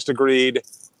all just agreed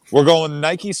we're going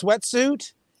Nike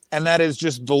sweatsuit, and that is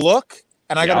just the look.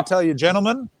 And I got Yeah. to tell you,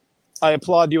 gentlemen, I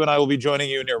applaud you, and I will be joining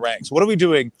you in your ranks. What are we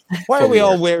doing? Why are we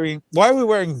all wearing? Why are we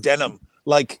wearing denim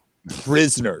like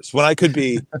prisoners when I could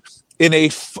be in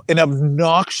an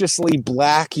obnoxiously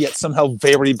black yet somehow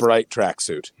very bright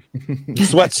tracksuit,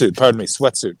 sweatsuit? Pardon me,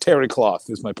 sweatsuit. Terry cloth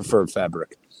is my preferred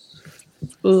fabric.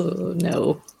 Oh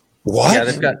no. What? Yeah,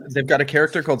 they've got a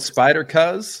character called Spider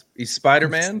Cuz. He's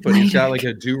Spider-Man, but he's got like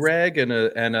a do-rag and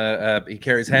he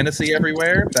carries Hennessy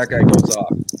everywhere. That guy goes off.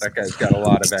 That guy's got a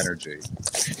lot of energy.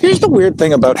 Here's the weird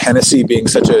thing about Hennessy being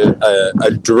such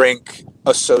a drink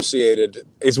associated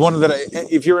is one that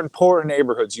if you're in poorer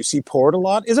neighborhoods, you see poured a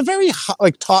lot. Is a very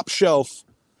like top shelf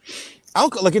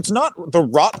alcohol. Like it's not the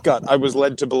rot gut I was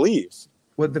led to believe.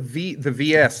 Well, the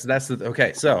VS. That's the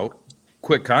okay. So,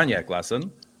 quick cognac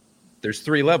lesson. There's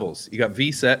 3 levels. You got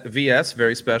VS,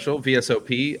 very special.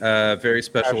 VSOP, very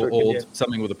special African, old yeah.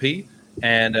 something with a P,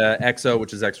 and XO,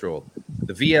 which is extra old.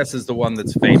 The VS is the one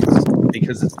that's famous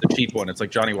because it's the cheap one. It's like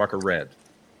Johnny Walker Red.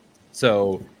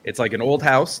 So it's like an old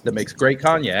house that makes great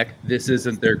cognac. This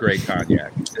isn't their great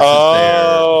cognac.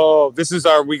 This is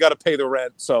our. We got to pay the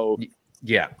rent. So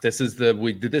This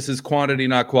is quantity,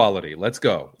 not quality. Let's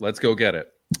go get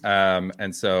it.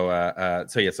 So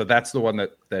that's the one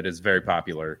that is very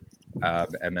popular.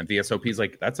 And then VSOP is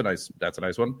like that's a nice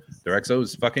one. Their XO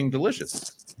is fucking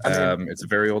delicious. It's a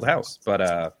very old house,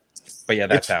 but yeah,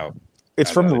 that's how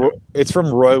it's from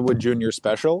Roywood Junior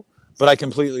Special. But I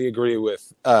completely agree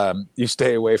with you.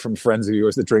 Stay away from friends of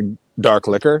yours that drink dark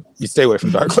liquor. You stay away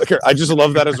from dark liquor. I just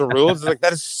love that as a rule. It's like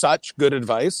that is such good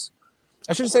advice.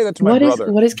 I should say that to my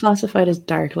brother. What is classified as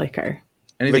dark liquor?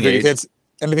 anything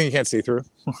Anything you can't see through.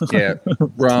 yeah,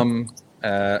 rum.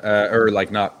 Or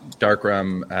like not dark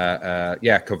rum,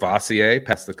 Cavassier,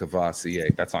 Pass the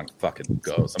Cavassier. That song fucking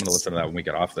goes. I'm gonna listen to that when we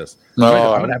get off this.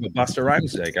 No. I'm gonna have a Busta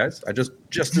Rhymes day, guys. I just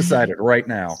decided right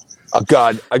now. Oh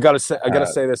God, I gotta say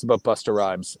this about Busta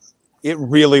Rhymes. It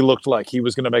really looked like he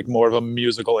was gonna make more of a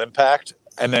musical impact,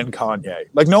 and then Kanye.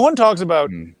 Like no one talks about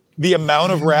the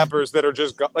amount of rappers that are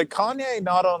just like Kanye.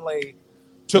 Not only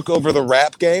took over the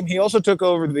rap game, he also took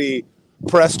over the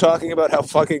press talking about how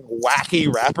fucking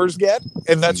wacky rappers get,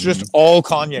 and that's just all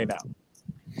Kanye now.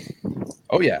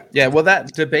 Oh yeah. Well,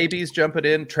 that the baby's jumping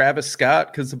in. Travis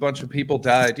Scott, because a bunch of people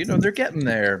died. You know they're getting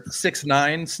there.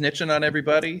 6ix9ine snitching on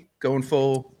everybody, going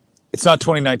full. It's not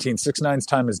 2019. 6ix9ine's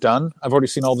time is done. I've already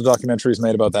seen all the documentaries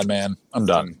made about that man. I'm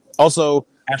done. Also,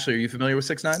 Ashley, are you familiar with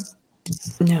 6ix9ine?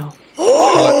 No.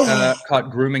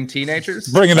 Caught grooming teenagers.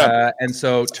 Bring it up. And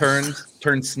so turned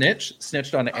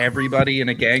snitched on everybody in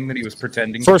a gang that he was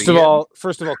pretending. First to of be all,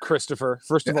 Christopher.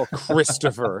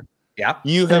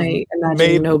 You have I imagine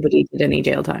made nobody did any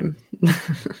jail time.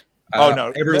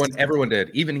 no, everyone did.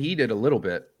 Even he did a little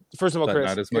bit. First of all, But Chris,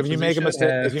 not as much if you as make we a should mistake,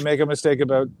 have. if you make a mistake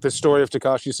about the story of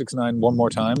Tekashi 6ix9ine one more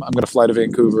time, I'm going to fly to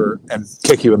Vancouver and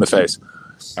kick you in the face.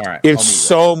 All right. It's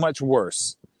so much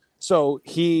worse. So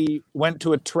he went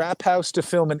to a trap house to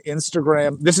film an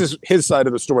Instagram. This is his side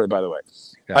of the story, by the way.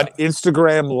 An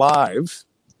Instagram live,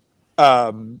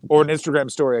 or an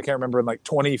Instagram story. I can't remember, in like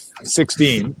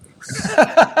 2016.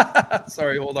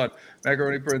 Sorry, hold on.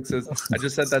 Macaroni Prince says, I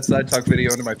just sent that side talk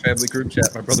video into my family group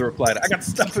chat. My brother replied, I got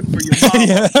stuffing for your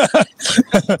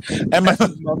mom. And my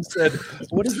mom said,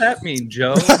 what does that mean,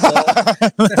 Joe?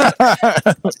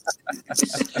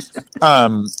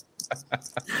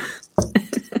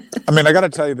 I mean, I got to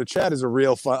tell you, the chat is a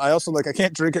real fun. I also I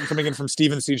can't drink it coming in from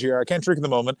Steven CGR. I can't drink in the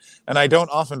moment, and I don't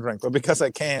often drink, but because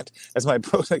I can't, as my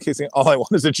pro keeps saying, all I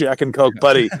want is a Jack and Coke,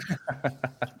 buddy.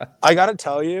 I got to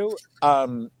tell you,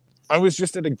 I was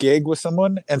just at a gig with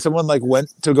someone, and someone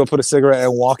went to go put a cigarette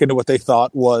and walk into what they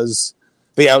thought was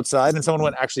the outside, and someone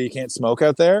went, actually, you can't smoke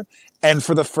out there. And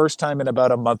for the first time in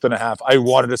about a month and a half, I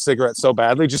wanted a cigarette so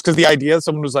badly, just because the idea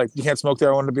someone was like, you can't smoke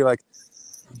there. I wanted to be like,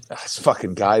 this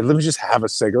fucking guy, let me just have a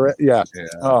cigarette. Yeah.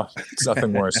 Oh, it's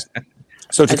nothing worse.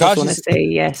 So I just want to Tekashi, say,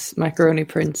 yes, Macaroni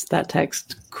Prince, that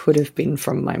text could have been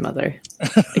from my mother.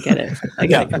 I get it. I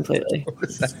get it completely. What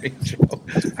does that mean, Joe?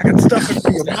 I got stuffing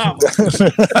for your mom.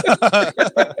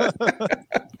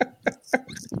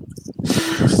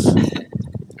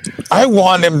 I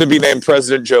want him to be named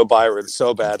President Joe Byron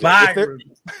so badly. Byron.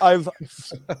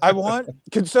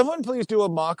 Could someone please do a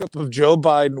mock-up of Joe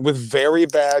Biden with very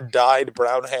bad dyed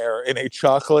brown hair in a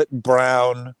chocolate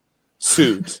brown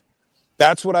suit?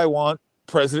 That's what I want.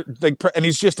 And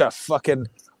he's just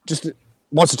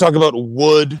wants to talk about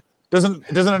wood. Doesn't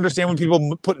understand when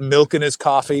people put milk in his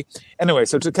coffee. Anyway,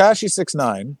 so Tekashi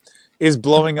 6ix9ine is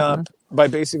blowing up by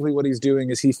basically what he's doing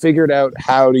is he figured out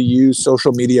how to use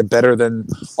social media better than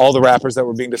all the rappers that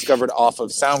were being discovered off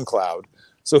of SoundCloud.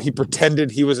 So he pretended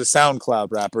he was a SoundCloud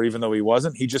rapper, even though he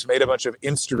wasn't. He just made a bunch of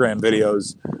Instagram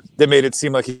videos that made it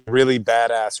seem like he's a really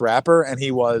badass rapper. And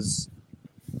he was,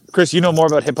 Chris, you know more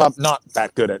about hip hop, not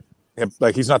that good at hip.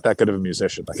 He's not that good of a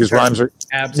musician. His rhymes are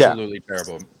absolutely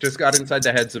terrible. Just got inside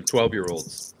the heads of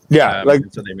 12-year-olds. Yeah.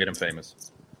 So they made him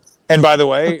famous. And by the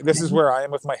way, this is where I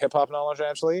am with my hip hop knowledge,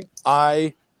 actually.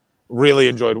 I really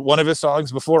enjoyed one of his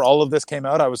songs before all of this came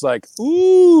out. I was like,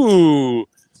 ooh,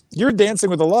 you're dancing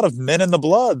with a lot of Men in the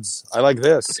Bloods. I like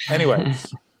this. Anyway,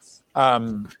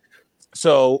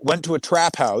 so went to a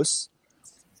trap house.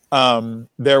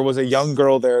 There was a young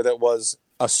girl there that was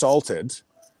assaulted.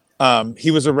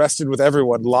 He was arrested with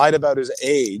everyone, lied about his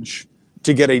age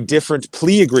to get a different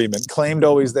plea agreement, claimed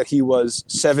always that he was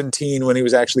 17 when he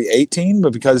was actually 18,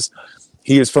 but because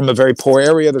he is from a very poor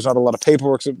area, there's not a lot of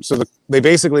paperwork. So they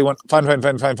basically went,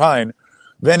 fine.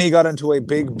 Then he got into a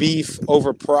big beef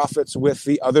over profits with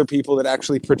the other people that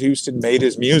actually produced and made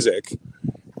his music.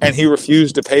 And he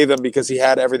refused to pay them because he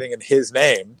had everything in his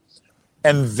name.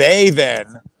 And they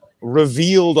then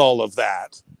revealed all of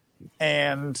that.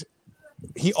 And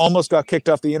he almost got kicked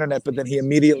off the internet, but then he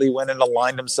immediately went and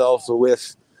aligned himself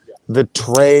with the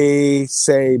Trey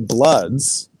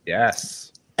Bloods.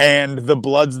 Yes. And the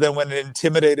Bloods then went and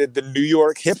intimidated the New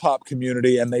York hip hop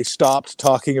community, and they stopped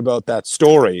talking about that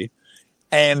story.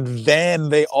 And then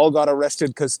they all got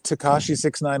arrested because Tekashi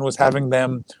 6ix9ine was having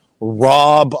them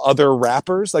rob other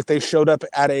rappers. They showed up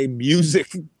at a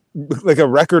music, a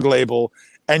record label,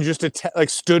 and just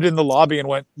stood in the lobby and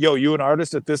went, yo, you an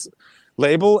artist at this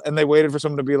label? And they waited for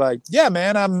someone to be like, yeah,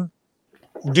 man, I'm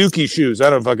Dookie Shoes. I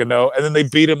don't fucking know. And then they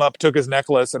beat him up, took his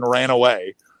necklace, and ran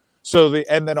away.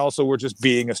 And then also we're just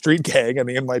being a street gang. And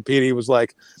the NYPD was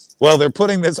like, well, they're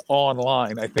putting this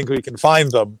online. I think we can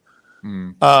find them.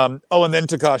 And then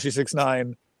Tekashi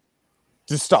 6ix9ine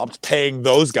just stopped paying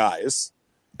those guys.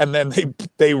 And then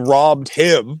they robbed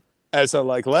him as a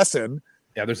lesson.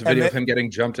 Yeah, there's a video of him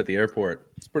getting jumped at the airport.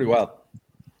 It's pretty wild.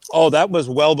 Oh, that was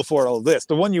well before all this.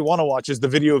 The one you want to watch is the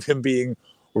video of him being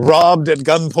robbed at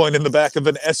gunpoint in the back of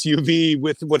an SUV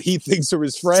with what he thinks are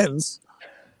his friends.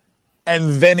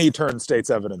 And then he turned state's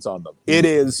evidence on them.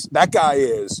 That guy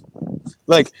is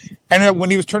and when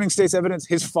he was turning state's evidence,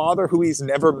 his father, who he's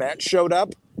never met, showed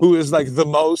up, who is the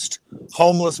most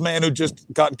homeless man who just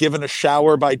got given a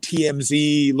shower by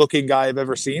TMZ looking guy I've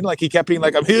ever seen. He kept being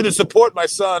I'm here to support my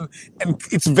son. And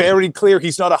it's very clear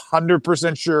he's not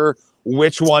 100% sure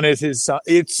which one is his son.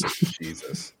 It's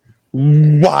Jesus.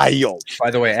 Wild.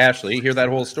 By the way, Ashley, hear that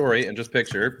whole story and just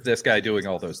picture this guy doing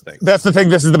all those things. That's the thing.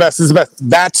 This is the best.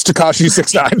 That's Tekashi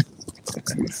 6ix9ine.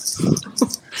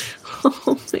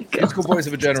 Oh my god. Musical voice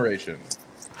of a generation.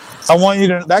 I want you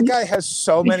to know that guy has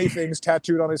so many things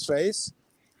tattooed on his face.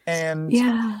 And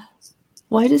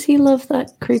Why does he love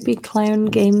that creepy clown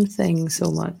game thing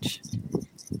so much?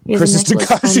 He has a Chris's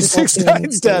necklace Tekashi handed up 6 to him.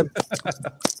 9's dead.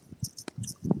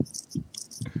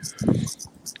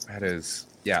 That is,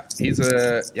 yeah, he's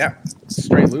a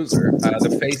straight loser.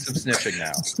 The face of snitching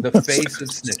now. The face of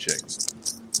snitching.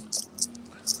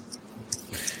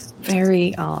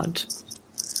 Very odd.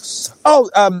 Oh,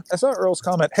 I saw Earl's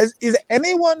comment. Is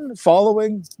anyone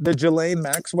following the Ghislaine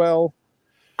Maxwell?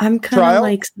 I'm kind Trial? of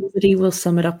like somebody will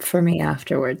sum it up for me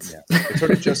afterwards. Yeah. It sort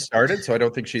of just started, so I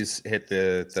don't think she's hit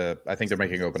the I think they're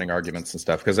making opening arguments and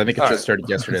stuff because I think it just started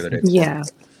yesterday. The day before. Yeah,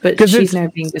 but 'Cause she's it's-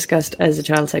 now being discussed as a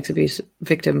child sex abuse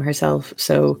victim herself.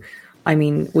 So, I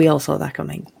mean, we all saw that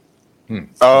coming.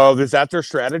 Oh, is that their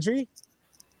strategy?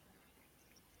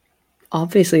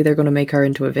 Obviously, they're going to make her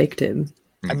into a victim.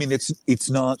 I mean, it's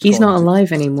not. He's going not to-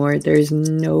 alive anymore. There's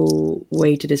no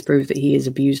way to disprove that he has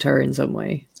abused her in some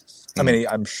way. I mean,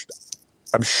 I'm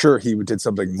sure he did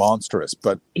something monstrous,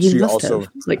 but He she must also have.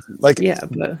 like Yeah,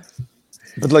 but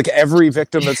But like every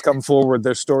victim that's come forward,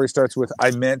 their story starts with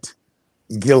 "I met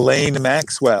Ghislaine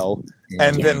Maxwell,"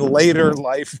 and Yeah. then later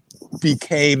life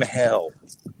became hell.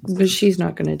 she's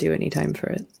not going to do any time for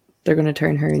it. They're going to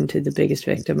turn her into the biggest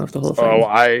victim of the whole thing. Oh,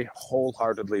 I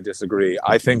wholeheartedly disagree.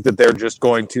 I think that they're just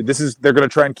going to they're going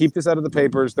to try and keep this out of the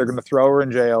papers. They're going to throw her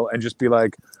in jail and just be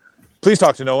like, "Please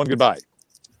talk to no one. Goodbye."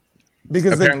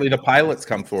 Because Apparently, the pilots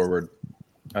come forward,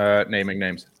 naming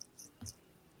names.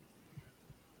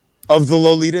 of the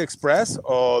Lolita Express,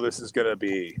 oh, this is going to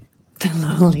be.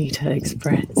 The Lolita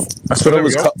Express. That's what There it we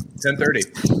was go. called.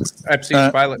 10:30.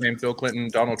 Epstein's pilot named Bill Clinton,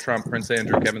 Donald Trump, Prince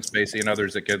Andrew, Kevin Spacey, and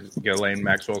others at Ghislaine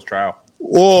Maxwell's trial.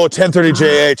 Oh, 10:30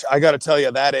 JH. I got to tell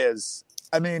you, that is.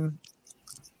 I mean,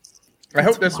 I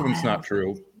hope this one's not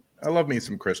true. I love me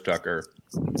some Chris Tucker.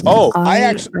 oh,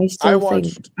 I still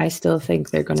watched. think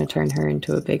they're going to turn her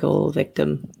into a big old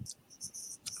victim.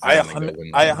 I I think they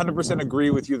wouldn't. 100% agree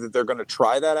with you that they're going to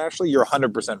try that, Ashley. You're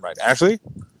 100% right. Ashley,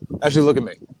 look at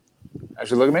me.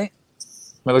 Ashley, look at me. Am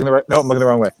I looking the right? No, I'm looking the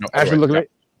wrong way. No, Ashley, right, look at me.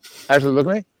 Ashley, look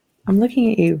at me. I'm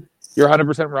looking at you. You're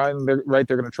 100% right. Right.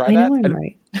 They're going to try I that. know I'm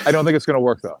right. I don't think it's going to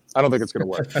work, though. I don't think it's going to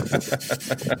work.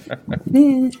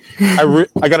 Eh.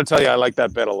 I got to tell you, I like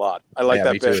that bit a lot. I like Yeah,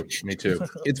 that me bit. too. Me too.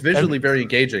 It's visually very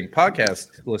engaging. Podcast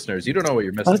listeners, you don't know what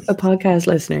you're missing. Fuck the podcast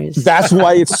listeners. That's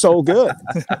why it's so good.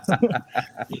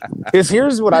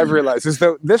 Here's what I've realized is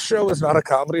that this show is not a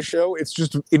comedy show. It's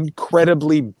just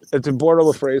incredibly, to borrow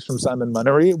a phrase from Simon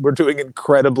Munnery, we're doing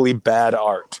incredibly bad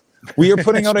art. We are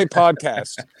putting out a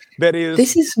podcast that is.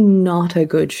 This is not a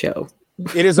good show.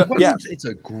 It is a yeah. It's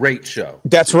a great show.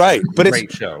 That's right, but Great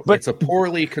it's show. but- It's a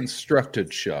poorly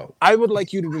constructed show. I would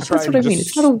like you to just try. That's what I mean.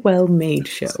 It's not a well-made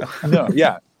show. No,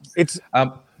 yeah, it's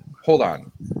Hold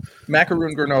on.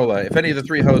 Macaroon Granola. If any of the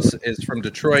three hosts is from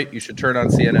Detroit, you should turn on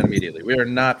CNN immediately. We are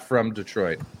not from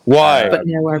Detroit. why. But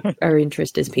now our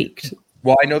interest is peaked.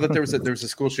 Well, I know that there was a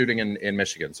school shooting in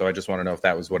Michigan, so I just want to know if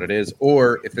that was what it is,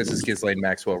 or if this is Ghislaine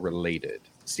Maxwell related.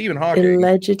 Stephen Hawking.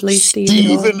 Allegedly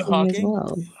Stephen Hawking as Hawking?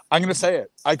 well. I'm going to say it.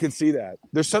 I could see that.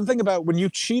 There's something about when you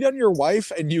cheat on your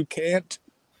wife and you can't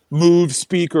move,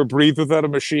 speak, or breathe without a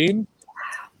machine.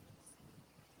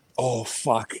 Oh,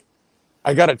 fuck.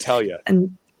 I got to tell you.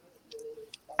 And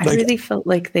I Like- really felt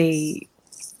like they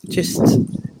just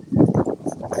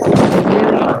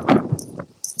really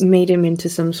made him into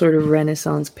some sort of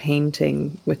Renaissance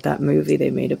painting with that movie they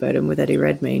made about him with Eddie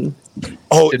Redmayne.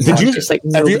 Oh, Did did you? Just like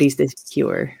have you- nobody's this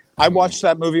pure. I watched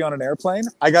that movie on an airplane.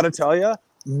 I got to tell you,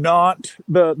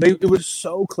 it was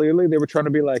so clearly they were trying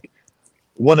to be like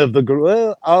one of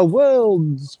the a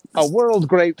world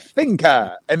great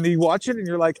thinker, and you watch it and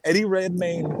you're like Eddie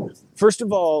Redmayne. First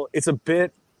of all, it's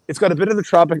got a bit of the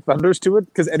Tropic Thunders to it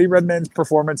because Eddie Redmayne's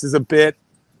performance is a bit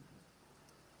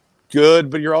good,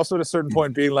 but you're also at a certain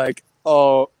point being like,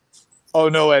 oh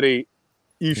no, Eddie,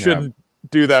 you shouldn't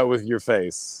do that with your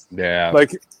face. Yeah.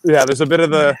 Like, yeah, there's a bit of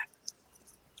the.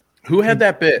 Who had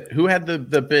that bit? Who had the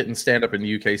bit in stand up in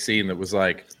the UK scene that was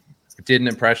like, did an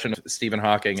impression of Stephen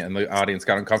Hawking and the audience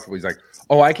got uncomfortable? He's like,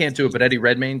 oh, I can't do it, but Eddie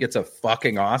Redmayne gets a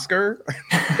fucking Oscar?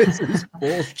 This is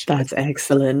bullshit. That's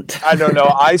excellent. I don't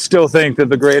know. I still think that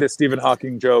the greatest Stephen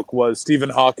Hawking joke was Stephen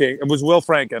Hawking. It was Will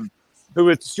Franken,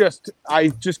 who I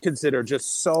just consider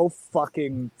just so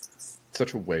fucking.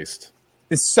 Such a waste.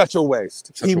 It's such a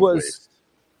waste. Such a waste.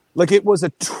 Like, it was a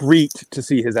treat to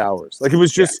see his hours. Like, it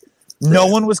was just no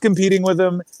one was competing with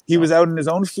him. He was out in his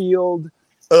own field.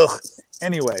 Ugh.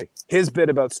 Anyway, his bit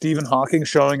about Stephen Hawking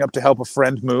showing up to help a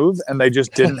friend move, and they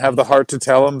just didn't have the heart to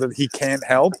tell him that he can't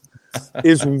help,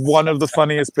 is one of the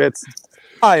funniest bits.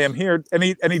 I am here, and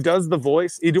he does the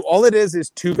voice. All it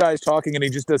is two guys talking, and he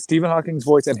just does Stephen Hawking's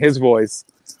voice and his voice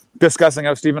discussing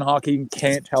how Stephen Hawking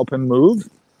can't help him move.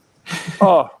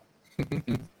 Oh,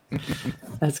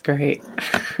 That's great.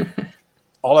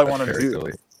 all I want to Very do.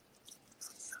 silly.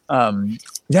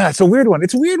 Yeah, it's a weird one.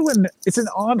 It's weird when it's an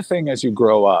odd thing as you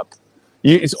grow up.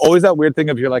 It's always that weird thing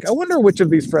of you're like, I wonder which of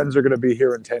these friends are going to be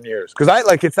here in 10 years. Because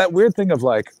it's that weird thing of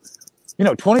like,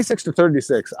 26 to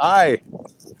 36. I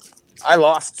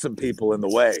lost some people in the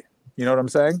way. You know what I'm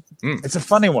saying? Mm. It's a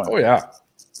funny one. Oh yeah.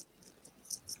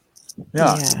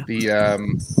 Yeah.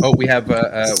 The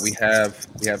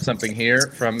we have something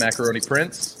here from Macaroni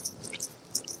Prince.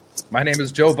 My name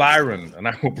is Joe Byron, and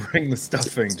I will bring the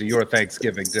stuffing to your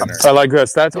Thanksgiving dinner. I like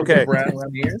this. That's okay. Brown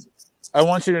around the ears. I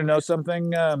want you to know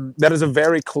something. That is a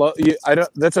very close.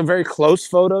 That's a very close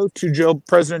photo to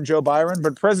President Joe Byron.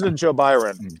 But President Joe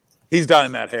Byron, he's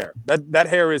dyeing that hair. That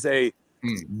hair is a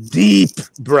deep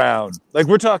brown. Like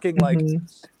we're talking. Like, do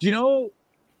you know?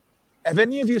 Have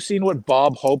any of you seen what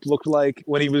Bob Hope looked like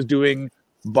when he was doing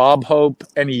Bob Hope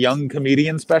and Young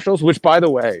Comedian specials? Which, by the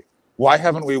way, why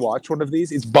haven't we watched one of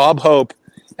these? It's Bob Hope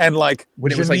and like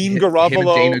When it was Janine like Garofalo, him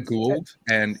and Dana Gould,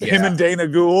 and him and Dana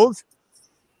Gould.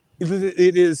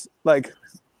 It is like,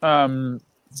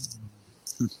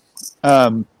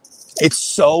 it's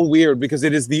so weird because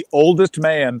it is the oldest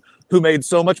man who made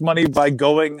so much money by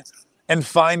going and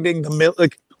finding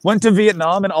went to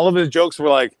Vietnam, and all of his jokes were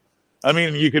like, I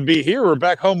mean, you could be here or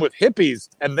back home with hippies,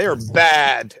 and they're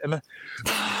bad. And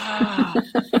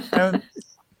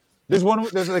there's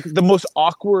like the most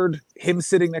awkward, him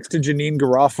sitting next to Janine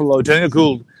Garofalo. Dana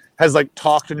Gould has like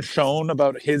talked and shown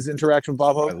about his interaction with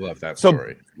Bob Hope. I love that So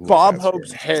story. Bob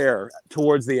Hope's hair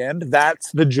towards the end,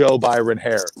 that's the Joe Byron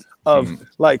hair of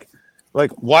like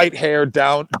white hair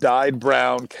dyed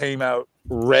brown, came out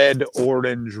red,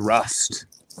 orange, rust.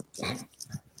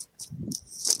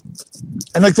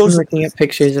 And like those, I'm looking at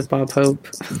pictures of Bob Hope.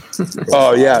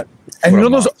 oh yeah, and What you a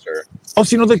know those. monster.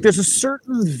 Also, like there's a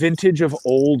certain vintage of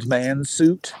old man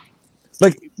suit.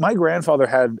 Like my grandfather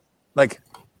had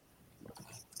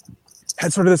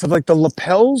sort of this of like the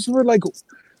lapels were like, it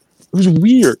was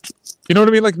weird. You know what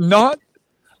I mean? Like not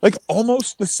like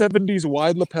almost the 70s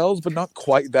wide lapels, but not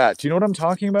quite that. Do you know what I'm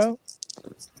talking about?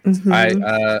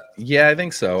 I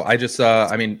think so. I just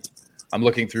I'm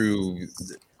looking through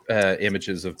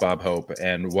images of Bob Hope,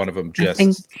 and one of them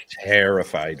just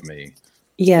terrified me.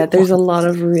 Yeah, there's a lot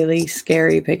of really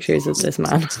scary pictures of this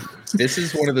man. This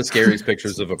is one of the scariest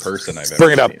pictures of a person I've ever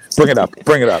Bring it up. seen. Bring it up.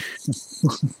 Bring it up.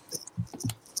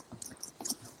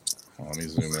 Let me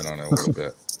zoom in on it a little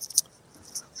bit.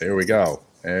 There we go.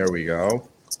 There we go.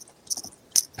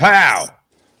 Pow!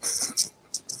 That's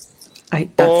the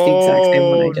exact same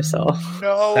one I just saw.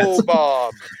 No, That's-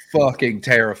 Bob. Fucking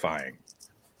terrifying.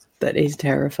 That is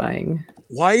terrifying.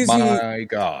 Why is My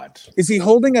God. Is he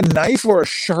holding a knife or a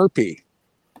Sharpie?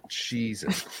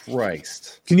 Jesus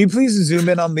Christ. Can you please zoom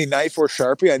in on the knife or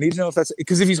Sharpie? I need to know if that's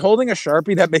because if he's holding a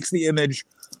Sharpie, that makes the image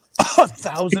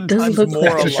 1,000 does times look more.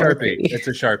 like It's a alarming. Sharpie. It's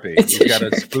a Sharpie. It's He's a got a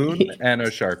Sharpie. spoon and a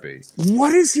Sharpie.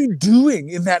 What is he doing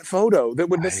in that photo that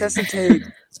would necessitate?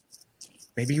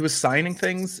 Maybe he was signing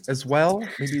things as well.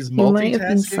 Maybe he's He might have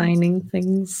been multitasking. signing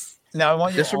things. Now I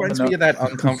want you This all to reminds know- me of that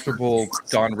uncomfortable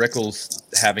Don Rickles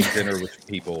having dinner with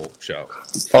people show.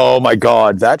 Oh my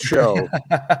God, that show!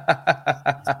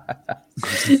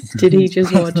 Did he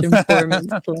just watch him form his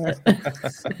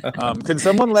plot? Can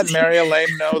someone let Mary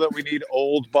Elaine know that we need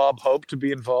old Bob Hope to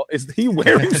be involved? Is he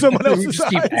wearing someone We else's just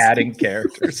keep eyes? adding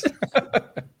characters.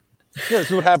 Yeah,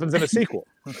 that's what happens in a sequel.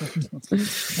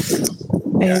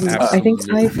 I think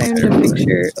I found a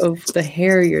picture of the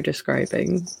hair you're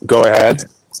describing. Go ahead.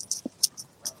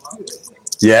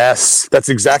 Yes, that's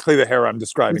exactly the hair I'm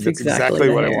describing. That's That's exactly exactly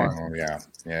the what I hair. want. Oh,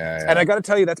 yeah. And I got to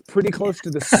tell you, that's pretty close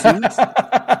to the suit.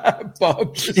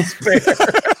 Bob Despair.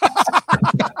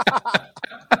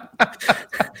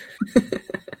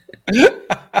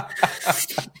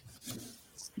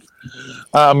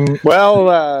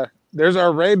 There's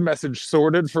our raid message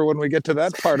sorted for when we get to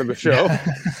that part of the show.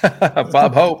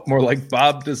 Bob Hope, more like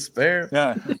Bob Despair.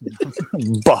 Yeah.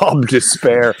 Bob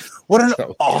Despair. What an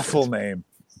So awful name.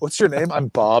 What's your name? I'm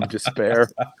Bob Despair.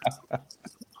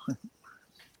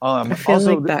 I feel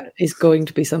also, like that is going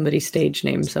to be somebody's stage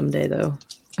name someday, though.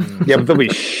 yeah, but they'll be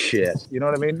shit. You know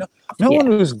what I mean? No one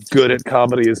who's good at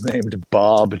comedy is named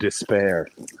Bob Despair.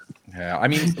 Yeah, I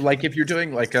mean, like if you're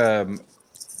doing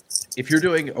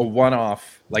a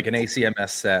one-off, like an ACMS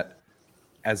set,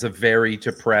 as a very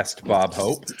depressed Bob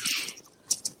Hope,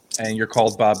 and you're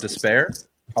called Bob Despair,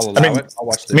 I'll allow it. I'll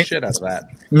watch the shit out of that.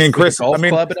 I mean, Chris, Golf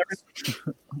club and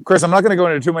everything. Chris, I'm not going to go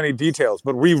into too many details,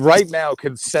 but we right now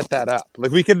can set that up.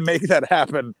 Like we can make that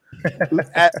happen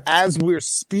as we're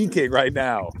speaking right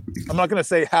now. I'm not going to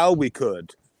say how we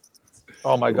could.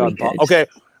 Oh my God, Bob. Okay,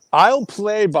 I'll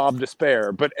play Bob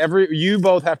Despair, but you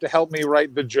both have to help me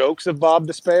write the jokes of Bob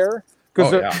Despair.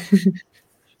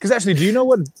 Because actually, do you know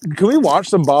what? Can we watch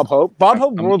some Bob Hope? Bob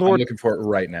Hope World War. I'm looking for it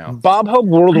right now. Bob Hope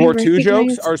World War II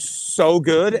jokes are so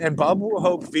good, and Bob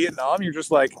Hope Vietnam, you're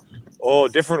just like, oh,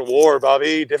 different war,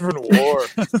 Bobby, different war.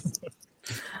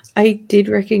 I did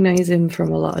recognize him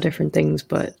from a lot of different things,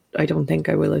 but I don't think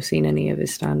I will have seen any of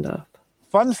his stand-up.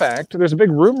 Fun fact, there's a big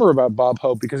rumor about Bob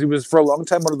Hope because he was for a long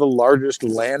time one of the largest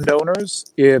landowners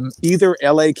in either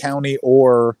LA County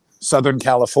or Southern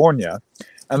California.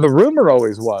 And the rumor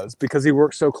always was, because he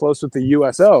worked so close with the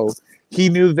USO, he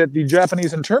knew that the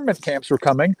Japanese internment camps were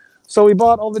coming, so he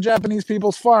bought all the Japanese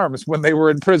people's farms when they were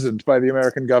imprisoned by the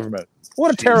American government.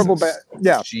 What a terrible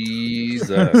yeah.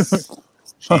 Jesus.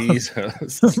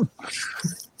 Jesus.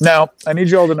 Now, I need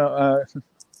you all to know,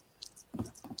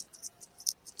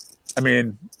 I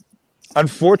mean,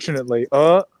 unfortunately,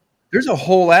 there's a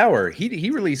whole hour.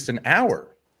 He released an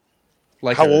hour.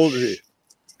 Like how old is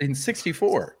he? In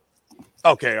 64.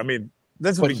 Okay, I mean,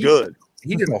 this would be good.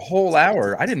 He did a whole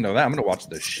hour. I didn't know that. I'm going to watch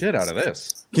the shit out of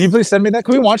this. Can you please send me that?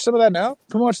 Can we watch some of that now?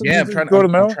 Can we watch some? Yeah, I'm trying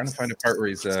to find a part where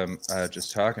he's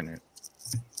just talking here.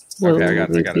 Okay, I got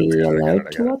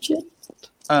it. To watch it?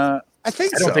 I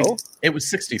think so. Think it was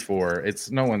 64.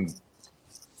 It's no one.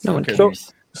 No one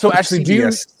cares. So actually,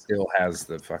 CBS still has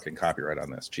the fucking copyright on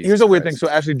this? Jesus here's a weird Christ. thing.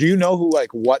 So actually, do you know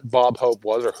what Bob Hope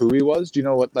was or who he was? Do you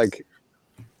know what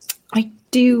I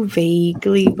do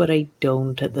vaguely, but I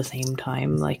don't at the same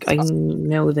time. Like, I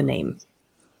know the name.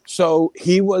 So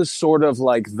he was sort of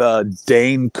like the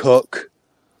Dane Cook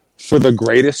for the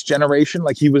Greatest Generation.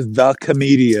 Like, he was the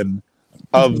comedian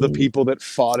of the people that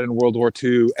fought in World War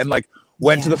II and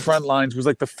went to the front lines, was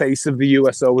like the face of the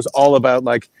USO, was all about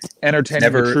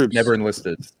entertaining the troops. Never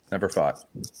enlisted, never fought.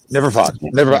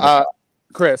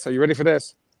 Chris, are you ready for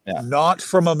this? Yeah. Not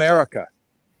from America.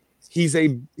 He's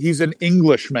an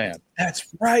Englishman.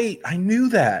 That's right. I knew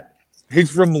that.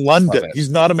 He's from London. He's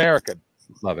not American.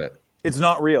 Love it. It's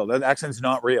not real. That accent's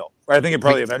not real. I think it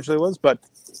probably eventually was, but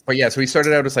yeah. So he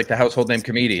started out as the household name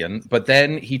comedian, but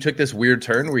then he took this weird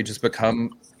turn where he just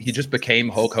became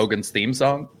Hulk Hogan's theme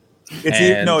song.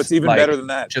 It's even better than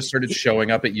that. Just started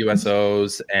showing up at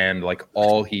USOs, and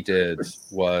all he did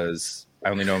was, I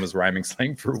only know him as rhyming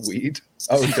slang for weed.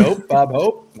 Oh, dope, Bob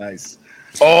Hope, nice.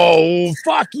 Oh,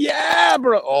 fuck yeah,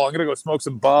 bro. Oh, I'm going to go smoke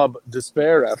some Bob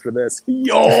Despair after this.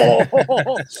 Yo!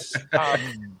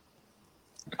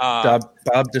 Bob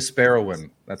Despairowin.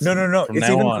 That's no. It's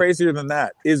even crazier than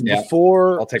that.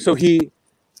 I'll take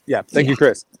thank you,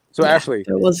 Chris. So, Ashley.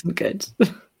 That wasn't good.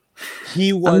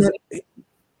 He was...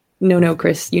 No,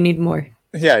 Chris, you need more.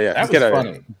 Yeah. That was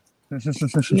funny.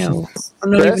 No,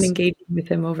 I'm not even engaging with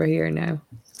him over here now,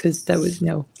 because that was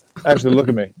no. Ashley, look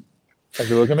at me.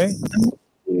 Look at me.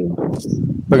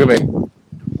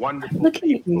 Wonderful Look at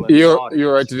people.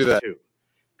 You're right to do that.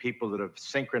 People that have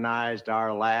synchronized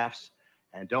our laughs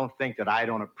and don't think that I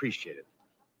don't appreciate it.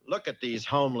 Look at these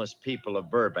homeless people of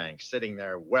Burbank sitting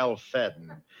there well fed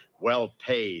and well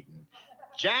paid.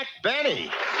 Jack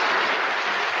Benny.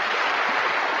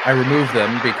 I removed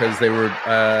them because they were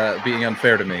being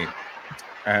unfair to me.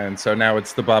 And so now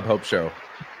it's the Bob Hope Show.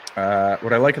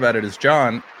 What I like about it is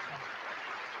John...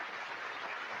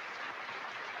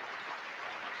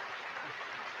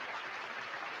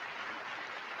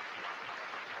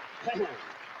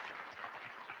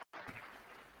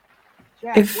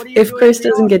 If Chris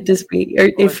doesn't get to speak, or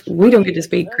if we don't get to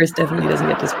speak, Chris definitely doesn't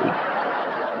get to speak.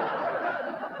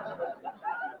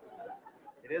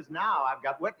 It is now. I've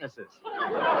got witnesses.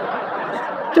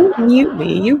 Don't mute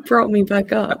me. You brought me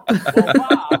back up.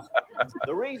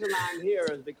 The reason I'm here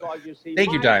is because you see.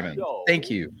 Thank you, Diamond. Thank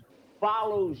you.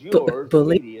 Follows yours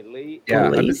bully? immediately.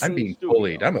 Yeah, I'm being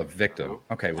bullied. I'm a victim.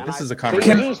 Okay, well, this is a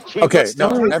conversation.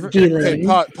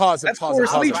 Pause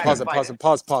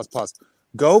it.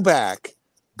 Go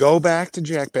back to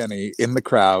Jack Benny in the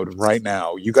crowd right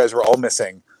now. You guys are all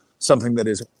missing something that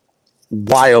is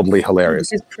wildly hilarious.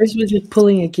 Because Chris was just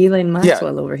pulling a Ghislaine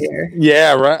Maxwell over here.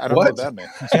 Yeah, right. I don't know what that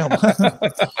meant.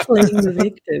 Playing the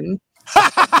victim.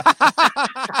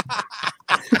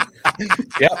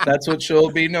 Yep, that's what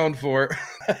she'll be known for.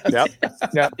 Yeah.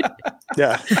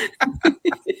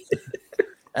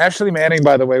 Ashley Manning,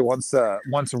 by the way, once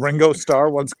Ringo Starr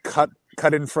once cut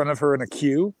in front of her in a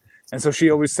queue. And so she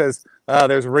always says,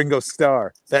 there's Ringo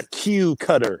Starr, that cue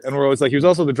cutter. And we're always like, he was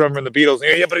also the drummer in the Beatles.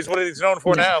 Yeah, but he's what he's known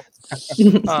for now.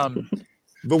 The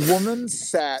woman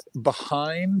sat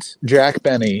behind Jack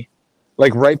Benny,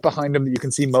 like right behind him, you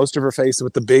can see most of her face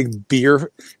with the big beehive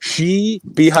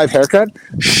haircut.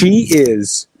 She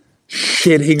is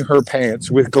shitting her pants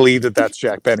with glee that's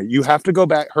Jack Benny. You have to go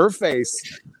back. Her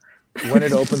face when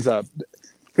it opens up,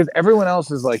 because everyone else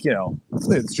is like,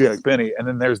 it's Jack Benny, and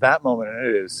then there's that moment, and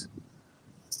it is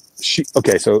she.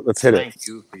 Okay, so let's hit it. Thank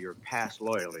you for your past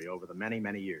loyalty over the many,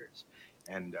 many years.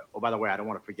 And by the way, I don't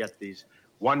want to forget these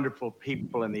wonderful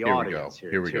people in the audience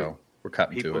here. Here we go. We're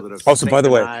cutting to it. Also, by the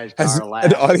way, has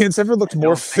an audience ever looked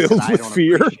more filled with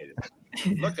fear?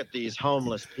 Look at these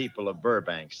homeless people of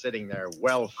Burbank sitting there,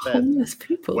 well-fed, Homeless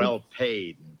people.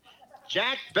 well-paid.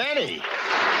 Jack Benny.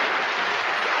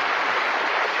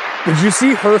 Did you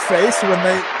see her face when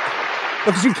they?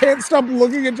 Look, she can't stop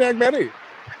looking at Jack Benny.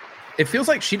 It feels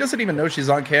like she doesn't even know she's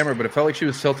on camera, but it felt like she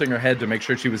was tilting her head to make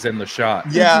sure she was in the shot.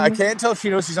 Yeah, I can't tell if she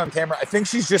knows she's on camera. I think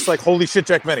she's just like, holy shit,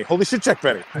 Jack Benny. Holy shit, Jack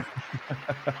Benny.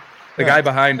 The guy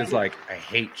behind is like, I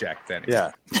hate Jack Benny.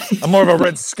 Yeah. I'm more of a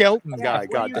Red Skelton guy,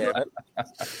 God damn it.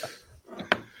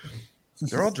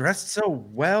 They're all dressed so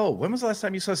well. When was the last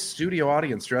time you saw a studio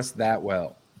audience dressed that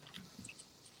well?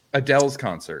 Adele's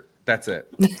concert. That's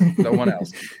it. No one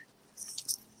else.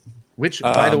 Which,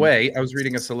 by the way, I was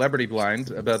reading a Celebrity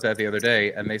Blind about that the other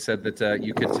day, and they said that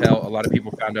you could tell a lot of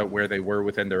people found out where they were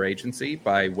within their agency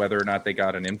by whether or not they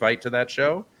got an invite to that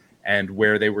show and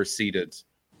where they were seated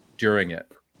during it.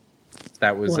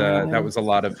 That was a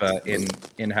lot of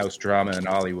in-house drama in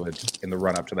Hollywood in the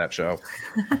run-up to that show.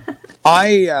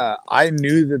 I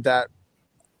knew that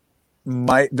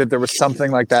there was something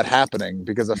like that happening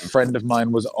because a friend of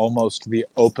mine was almost the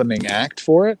opening act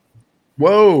for it.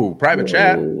 Whoa, private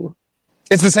chat.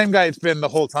 It's the same guy it's been the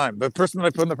whole time. The person that I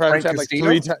put in the private chat Castillo?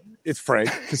 like 3 times. It's Frank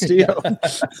Castillo.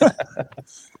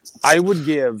 I would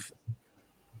give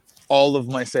all of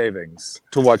my savings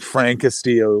to watch Frank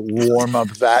Castillo warm up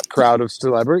that crowd of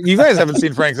celebrity. You guys haven't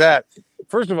seen Frank's act.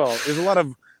 First of all,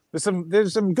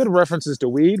 there's some good references to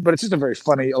weed, but it's just a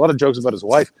lot of jokes about his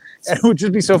wife. And it would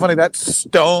just be so funny, that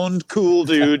stoned cool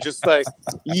dude just like,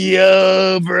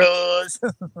 yo, bros.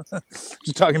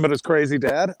 Just talking about his crazy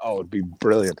dad. Oh, it'd be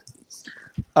brilliant.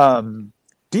 Do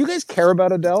you guys care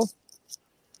about Adele?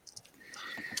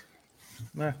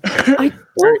 I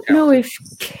don't know if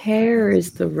care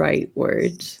is the right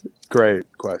word. Great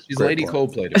question. She's Great Lady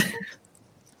point. Coldplay.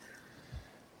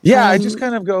 Yeah, I just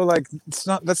kind of go like,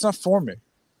 that's not for me.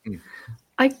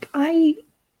 I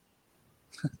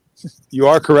You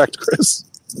are correct, Chris.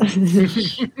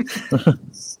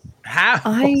 How?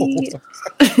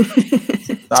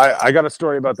 I got a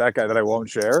story about that guy that I won't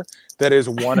share. That is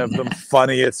one of the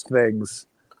funniest things.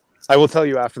 I will tell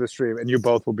you after the stream, and you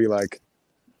both will be like,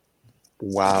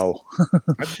 wow.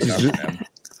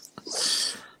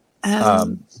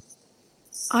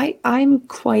 I'm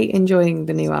quite enjoying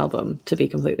the new album, to be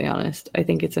completely honest. I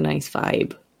think it's a nice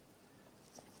vibe.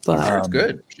 But it's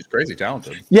good. She's crazy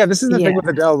talented. Yeah, this is the thing with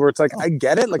Adele where it's like, I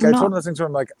get it. Like, it's one of those things where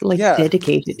I'm like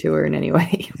dedicated to her in any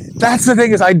way. That's the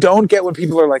thing, is I don't get when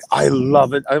people are like, I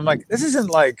love it. I'm like, this isn't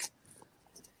the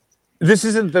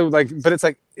like, but it's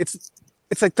like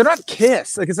they're not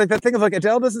Kiss. Like, it's like that thing of like,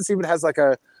 Adele doesn't seem it has like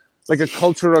a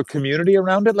cultural community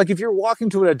around it. Like, if you're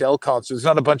walking to an Adele concert, there's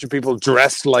not a bunch of people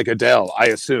dressed like Adele, I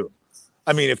assume.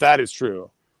 I mean, if that is true.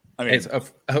 I mean, it's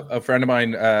a friend of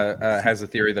mine has a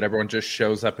theory that everyone just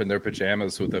shows up in their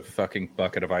pajamas with a fucking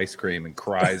bucket of ice cream and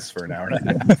cries for an hour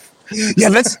and a half. Yeah,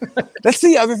 that's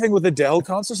the other thing with Adele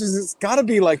concerts is it's got to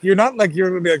be like, you're not like, you're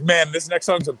going to be like, man, this next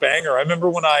song's a banger. I remember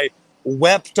when I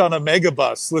wept on a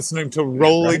megabus listening to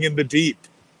Rolling in the Deep.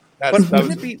 Wouldn't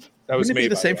it be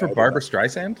the same for Barbra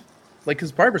Streisand? Like,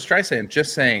 because Barbra Streisand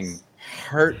just sang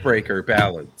heartbreaker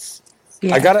ballads.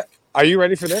 Yeah. Are you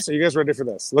ready for this? Are you guys ready for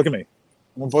this? Look at me.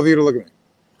 I want both of you to look at me.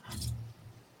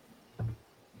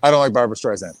 I don't like Barbra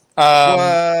Streisand.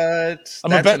 That's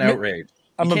an outrage.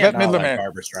 I'm a Bette Midler man.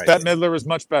 Bette Midler is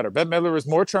much better. Bette Midler is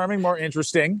more charming, more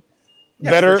interesting,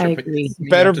 better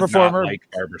performer. Like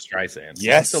Barbra Streisand.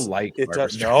 Yes, like Barbra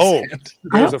Streisand. No,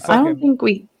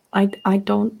 I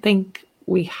don't think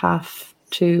we have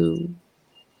to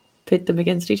pit them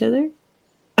against each other.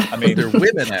 I mean, they're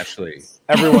women, Ashley.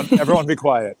 Everyone, be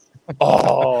quiet.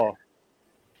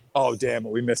 Oh, damn it,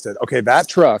 we missed it. Okay, that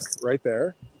truck right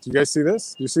there. Do you guys see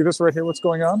this? Do you see this right here? What's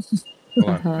going on?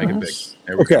 Hold on, make it big.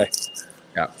 There we go.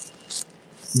 Yeah.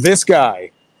 This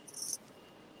guy.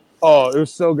 Oh, it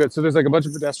was so good. So there's like a bunch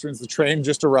of pedestrians. The train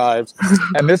just arrived.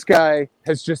 And this guy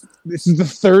this is the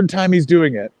third time he's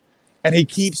doing it. And he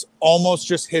keeps almost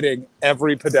just hitting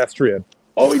every pedestrian.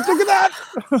 Oh, look at that.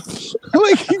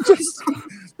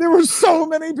 There were so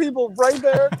many people right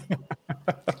there.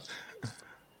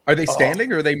 Are they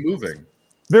standing or are they moving?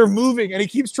 They're moving, and he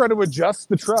keeps trying to adjust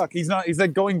the truck. He's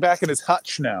like going back in his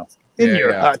hutch now. In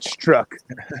your hutch truck.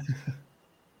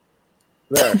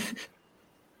 There.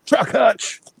 Truck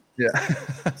hutch. Yeah.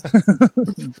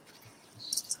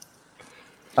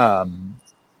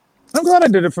 I'm glad I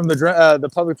did it from the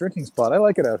public drinking spot. I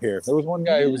like it out here. There was one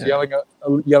guy who was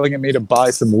yelling at me to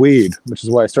buy some weed, which is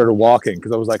why I started walking,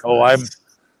 because I was like, oh, I'm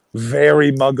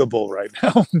very muggable right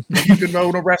now. You can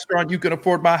own a restaurant. You can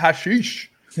afford my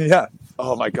hashish. Yeah.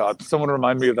 Oh, my God. Someone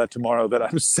remind me of that tomorrow, that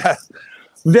I'm sat.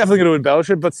 I'm definitely going to embellish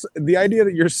it, but the idea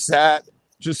that you're sat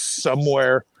just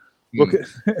somewhere. Look at,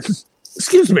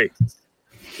 excuse me.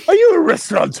 Are you a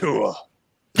restaurateur?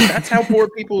 That's how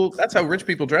that's how rich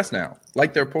people dress now.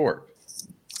 Like they're poor.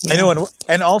 I know,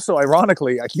 and also,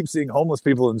 ironically, I keep seeing homeless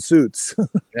people in suits.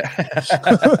 That's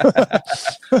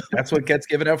what gets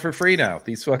given out for free now.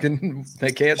 These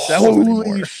they can't sell them anymore.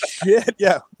 Holy shit!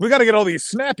 Yeah, we got to get all these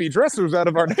snappy dressers out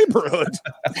of our neighborhood.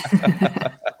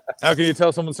 How can you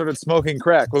tell someone started smoking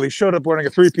crack? Well, he showed up wearing a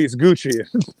 3-piece Gucci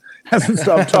and hasn't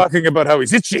stopped talking about how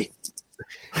he's itchy.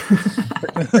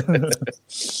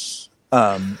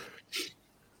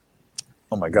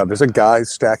 Oh my God, there's a guy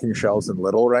stacking shelves in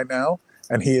Lidl right now,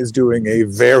 and he is doing a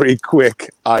very quick,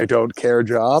 I don't care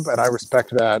job, and I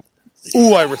respect that.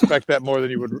 Ooh, I respect that more than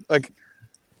you would. Like,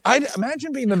 I'd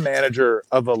imagine being the manager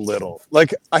of a Lidl.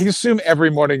 Like, I assume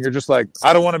every morning you're just like,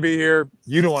 I don't want to be here,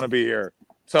 you don't want to be here.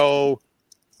 So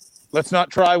let's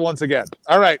not try once again.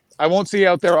 All right, I won't see you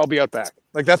out there, I'll be out back.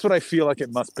 Like, that's what I feel like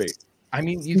it must be. I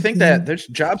mean, you think that there's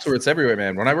jobs where it's everywhere,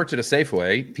 man. When I worked at a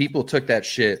Safeway, people took that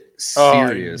shit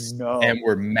serious and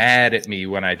were mad at me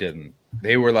when I didn't.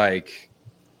 They were like,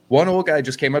 one old guy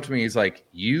just came up to me. He's like,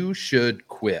 you should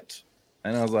quit.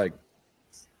 And I was like,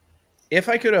 if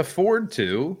I could afford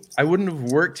to, I wouldn't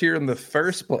have worked here in the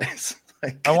first place.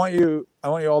 I want you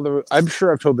all to, I'm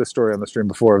sure I've told this story on the stream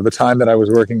before, of the time that I was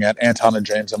working at Anton and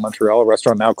James in Montreal, a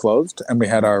restaurant now closed, and we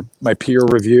had my peer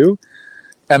review.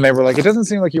 And they were like, it doesn't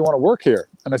seem like you want to work here.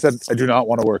 And I said, I do not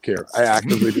want to work here. I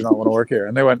actively do not want to work here.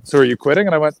 And they went, so are you quitting?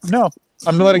 And I went, no,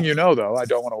 I'm letting you know, though. I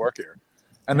don't want to work here.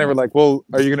 And they were like, well,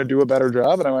 are you going to do a better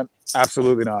job? And I went,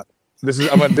 absolutely not.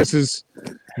 This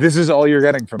is all you're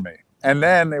getting from me. And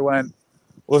then they went,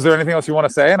 well, is there anything else you want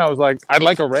to say? And I was like, I'd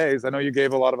like a raise. I know you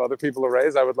gave a lot of other people a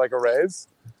raise. I would like a raise.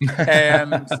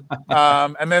 And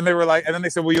then they were like, and then they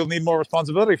said, well, you'll need more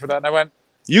responsibility for that. And I went,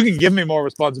 you can give me more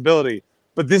responsibility,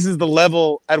 but this is the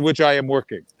level at which I am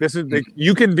working. This is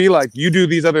you can be like, you do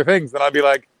these other things. Then I'd be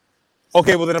like,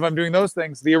 okay, well then if I'm doing those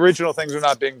things, the original things are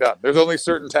not being done. There's only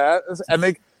certain tasks. And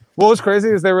what was crazy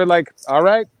is they were like, all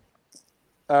right,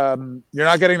 you're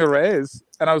not getting the raise.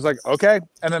 And I was like, okay.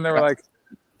 And then they were like,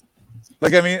 I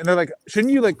mean, and they're like,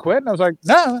 shouldn't you quit? And I was like,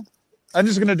 no, I'm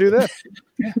just going to do this.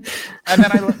 And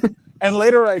then and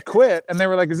later I quit, and they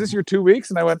were like, is this your 2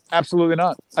 weeks? And I went, absolutely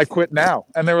not. I quit now.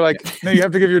 And they were like, no, you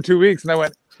have to give your 2 weeks. And I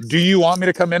went, do you want me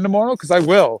to come in tomorrow? Because I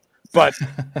will. But,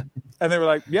 and they were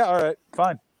like, yeah, all right,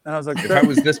 fine. And I was like, if I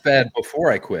was this bad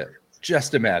before I quit,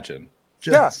 just imagine.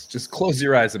 Just close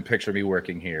your eyes and picture me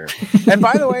working here. And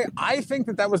by the way, I think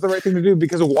that was the right thing to do,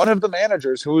 because one of the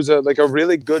managers, who was a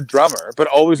really good drummer, but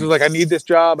always was like, I need this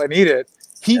job, I need it.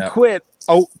 He quit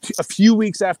a few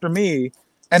weeks after me,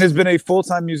 and has been a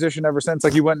full-time musician ever since.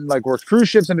 Like, he went and worked cruise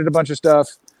ships and did a bunch of stuff.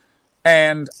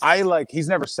 And he's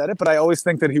never said it, but I always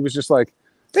think that he was just like,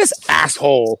 this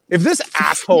asshole, if this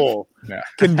asshole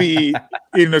can be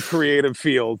in a creative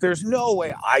field, there's no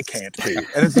way I can't be.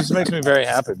 And it just makes me very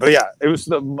happy. But yeah, it was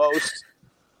the most,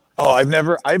 I've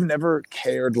never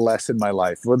cared less in my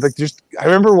life. I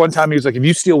remember one time he was like, if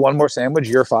you steal one more sandwich,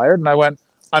 you're fired. And I went,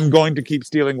 I'm going to keep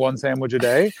stealing one sandwich a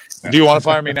day. Do you want to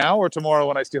fire me now or tomorrow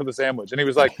when I steal the sandwich? And he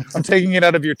was like, I'm taking it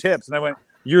out of your tips. And I went,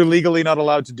 you're legally not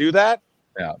allowed to do that?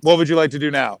 Yeah. What would you like to do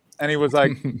now? And he was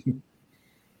like,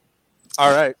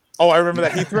 all right. Oh, I remember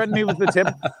that. He threatened me with the tip.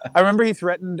 I remember he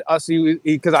threatened us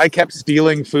because I kept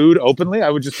stealing food openly. I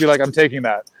would just be like, I'm taking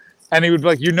that. And he would be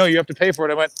like, you have to pay for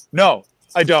it. I went, no,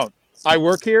 I don't. I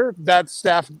work here. That's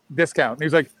staff discount. And he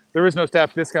was like, there is no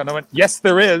staff discount. I went, yes,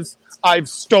 there is. I've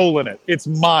stolen it. It's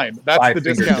mine. That's the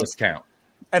discount.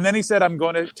 And then he said, I'm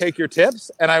going to take your tips.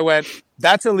 And I went,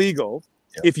 that's illegal.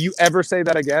 Yeah. If you ever say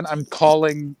that again, I'm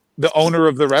calling the owner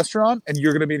of the restaurant and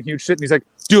you're going to be in huge shit. And he's like,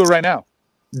 do it right now.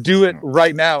 Do it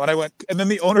right now. And I went, and then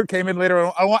the owner came in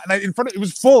later. It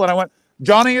was full. And I went,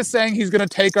 Johnny is saying he's going to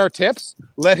take our tips.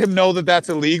 Let him know that that's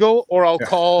illegal, or I'll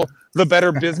call the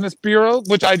Better Business Bureau,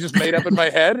 which I just made up in my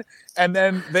head. And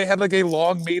then they had a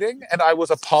long meeting, and I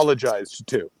was apologized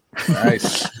to.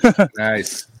 Nice.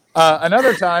 Nice.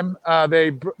 Another time,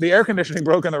 the air conditioning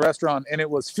broke in the restaurant, and it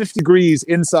was 50 degrees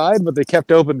inside, but they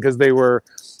kept open because they were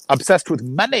obsessed with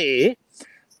money.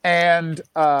 And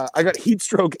I got heat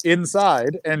stroke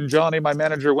inside, and Johnny, my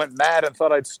manager, went mad and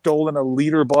thought I'd stolen a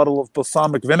liter bottle of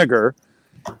balsamic vinegar,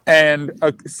 and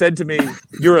said to me,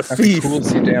 "You're a thief."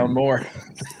 Cools you down more.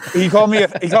 He called me a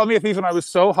thief, and I was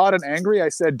so hot and angry. I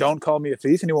said, "Don't call me a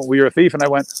thief." And he went, "Well, you're a thief." And I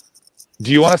went,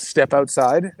 "Do you want to step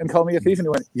outside and call me a thief?" And he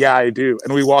went, "Yeah, I do."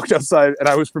 And we walked outside, and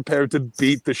I was prepared to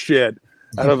beat the shit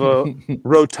out of a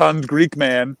rotund Greek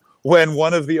man. When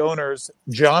one of the owners,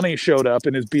 Johnny, showed up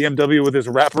in his BMW with his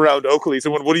wraparound Oakleys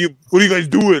and went, "What are you guys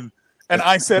doing?" And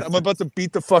I said, "I'm about to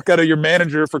beat the fuck out of your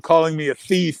manager for calling me a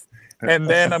thief. And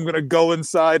then I'm going to go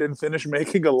inside and finish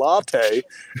making a latte."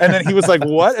 And then he was like,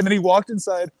 "What?" And then he walked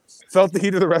inside, felt the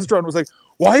heat of the restaurant, was like,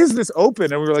 "Why is this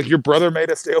open?" And we were like, "Your brother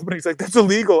made us stay open." He's like, "That's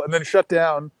illegal." And then shut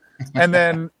down. And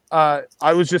then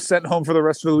I was just sent home for the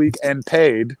rest of the week and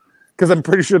paid, because I'm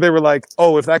pretty sure they were like,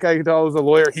 "Oh, if that guy can tell us a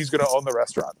lawyer, he's going to own the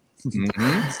restaurant."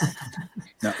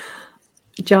 No.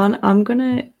 John, I'm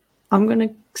gonna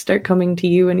start coming to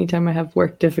you anytime I have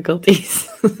work difficulties.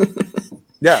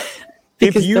 Yeah.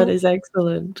 Because that is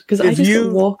excellent. Because I just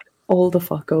get walked all the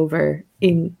fuck over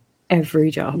in every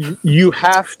job. You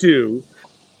have to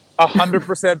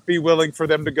 100% be willing for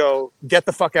them to go, "Get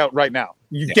the fuck out right now.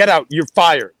 Get out. You're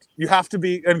fired." You have to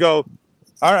be and go,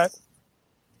 "All right."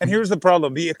 And here's the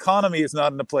problem. The economy is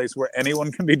not in a place where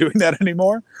anyone can be doing that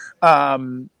anymore. But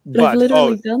I've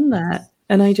literally done that.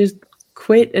 And I just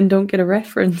quit and don't get a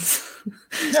reference.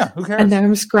 Yeah, who cares? And now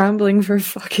I'm scrambling for a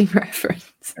fucking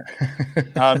reference.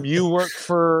 You work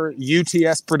for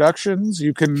UTS Productions.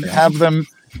 You can have them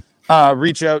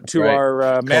reach out to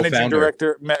our managing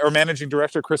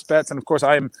director, Chris Betts. And of course,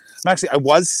 I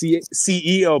was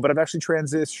CEO, but I've actually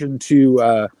transitioned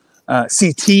to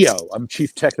CTO. I'm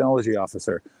Chief Technology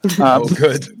Officer.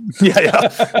 Good. Yeah.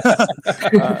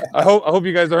 I hope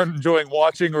you guys aren't enjoying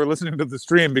watching or listening to the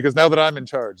stream, because now that I'm in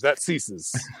charge, that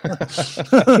ceases.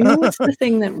 You know what's the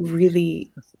thing that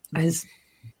really has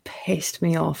pissed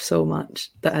me off so much,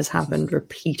 that has happened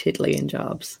repeatedly in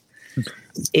jobs,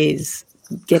 is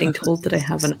getting told that I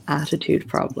have an attitude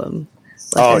problem.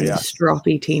 Like a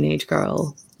stroppy teenage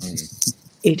girl.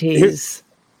 It is...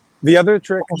 The other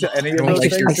trick to any of those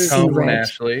things is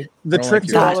the trick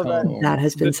to all of that. That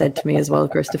has been said to me as well,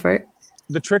 Christopher.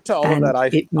 The trick to all of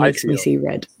that, it makes me see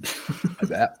red.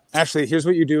 Actually, here's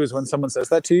what you do: is when someone says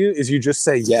that to you, is you just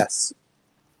say yes,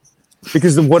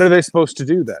 because then what are they supposed to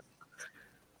do then?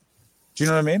 Do you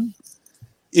know what I mean?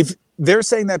 If they're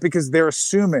saying that because they're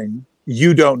assuming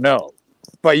you don't know,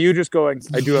 by you just going,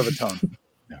 "I do have a tone,"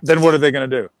 then what are they going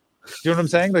to do? Do you know what I'm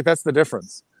saying? Like, that's the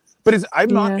difference. But I'm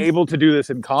not able to do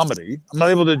this in comedy. I'm not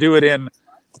able to do it in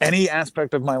any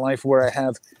aspect of my life where I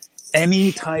have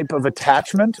any type of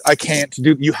attachment. I can't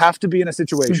do. You have to be in a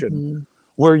situation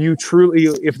where you truly,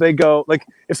 if they go, like,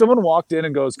 if someone walked in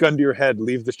and goes, "Gun to your head,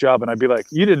 leave this job," and I'd be like,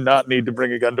 "You did not need to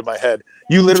bring a gun to my head.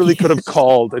 You literally could have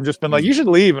called and just been like, 'You should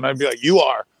leave,' and I'd be like, 'You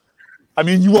are. I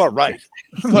mean, you are right.'"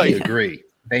 Like, I agree.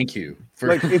 Thank you for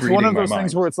like, it's one of those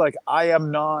things where it's like,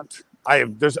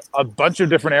 there's a bunch of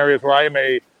different areas where I am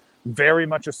very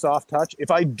much a soft touch.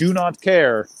 If I do not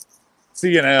care,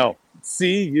 see you in hell.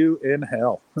 See you in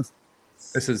hell.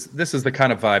 This is the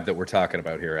kind of vibe that we're talking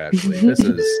about here, Ashley. This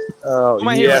is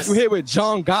We're here with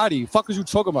John Gotti. Fuck is you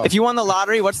talking about? If you won the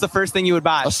lottery, what's the first thing you would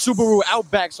buy? A Subaru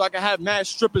Outback, so I can have mad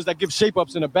strippers that give shape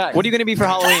ups in the back. What are you going to be for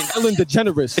Halloween? Ellen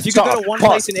DeGeneres. If you could go to one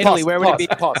place in Italy, where would it be?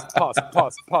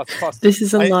 Pause. This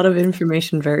is a lot of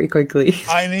information very quickly.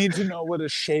 I need to know what a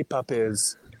shape up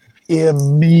is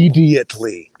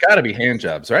immediately. Got to be hand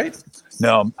jobs, right?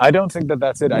 No, I don't think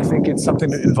that's it. I think it's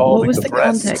something involving what was the the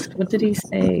breast. context? What did he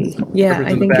say? Yeah,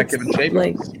 I think it's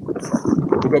like...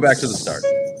 We'll go back to the start.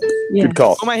 Yeah. Good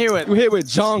call. Who am I here with? We're here with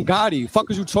John Gotti.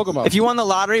 Fuck is you talking about? If you won the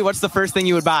lottery, what's the first thing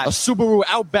you would buy? A Subaru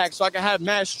Outback, so I can have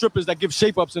mad strippers that give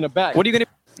shape ups in the back. What are you going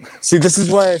to... See, this is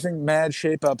why I think mad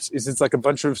shape ups is it's like a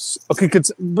bunch of... Okay,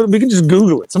 but we can just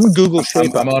Google it. Someone Google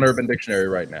shape up. I'm on Urban Dictionary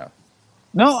right now.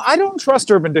 No, I don't trust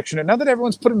Urban Dictionary. Now that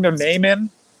everyone's putting their name in,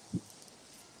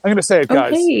 I'm going to say it,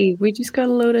 guys. Okay, we just got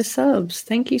a load of subs.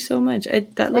 Thank you so much.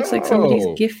 That looks like somebody's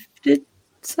gifted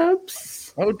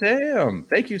subs. Oh, damn.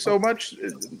 Thank you so much,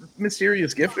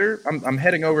 mysterious gifter. I'm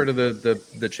heading over to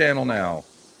the channel now.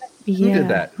 Yeah. Who did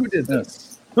that? Who did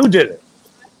this? Who did it?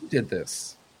 Who did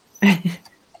this?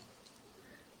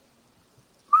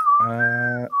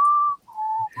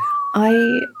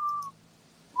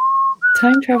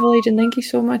 Time travel agent, thank you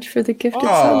so much for the gifted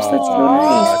subs. That's so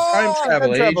nice.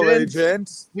 Time travel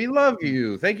agent. We love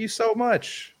you. Thank you so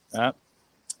much. That's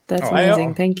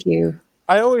amazing. Thank you.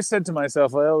 I always said to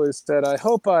myself, I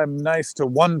hope I'm nice to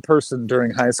one person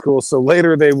during high school, so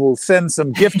later they will send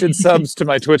some gifted subs to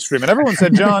my Twitch stream. And everyone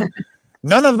said, John,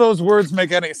 none of those words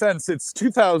make any sense. It's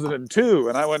 2002.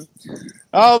 And I went,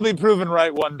 I'll be proven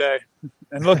right one day.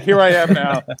 And look, here I am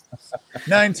now,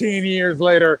 19 years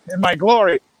later, in my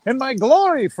glory,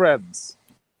 friends.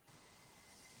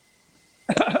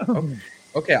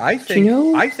 Okay, I think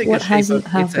what hasn't it's a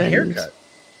happened? haircut.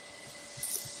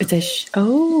 It's a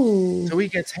So he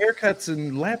gets haircuts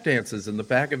and lap dances in the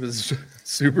back of his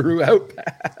Subaru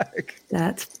Outback.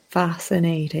 That's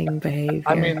fascinating behavior.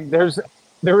 I mean, there is,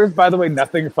 by the way,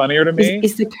 nothing funnier to me.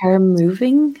 Is the car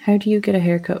moving? How do you get a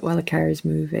haircut while a car is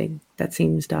moving? That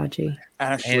seems dodgy.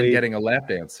 And getting a lap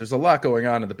dance. There's a lot going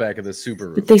on in the back of this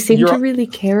Subaru. But they seem to really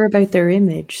care about their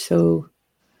image, so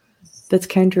that's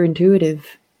counterintuitive.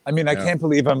 I mean, I can't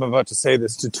believe I'm about to say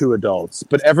this to two adults,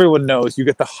 but everyone knows you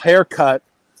get the haircut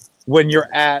when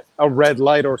you're at a red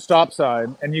light or stop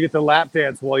sign, and you get the lap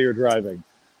dance while you're driving.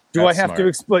 Do That's I have to smart.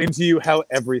 explain to you how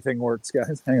everything works,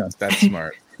 guys? Hang on. That's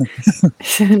smart. I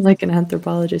sound like an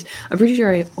anthropologist. I'm pretty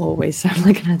sure I always sound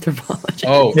like an anthropologist.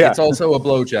 Oh, it's also a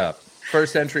blowjob.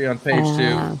 First entry on page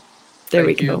 2. There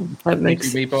we Thank you. go. That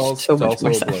makes Thank you, Meatballs. so It's much also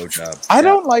more a sense. blowjob. I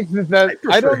don't like that. I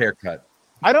prefer haircut.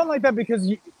 I don't like that because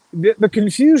the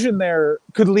confusion there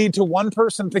could lead to one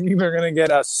person thinking they're going to get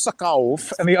a suck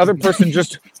off and the other person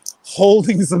just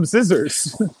holding some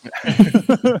scissors.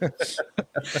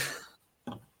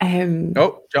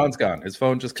 Oh, John's gone. His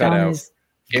phone just cut John out. is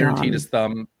Guaranteed gone. his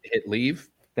thumb hit leave.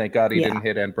 Thank God he Yeah. didn't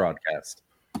hit end broadcast.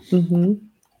 Mm-hmm.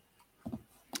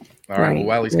 All right. Well,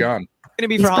 while he's gone. Gonna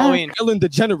be for Halloween. Ellen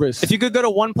DeGeneres. If you could go to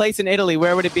one place in Italy,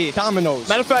 where would it be? Domino's.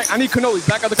 Matter of fact, I need cannolis.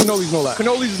 Back out the cannolis, no lie.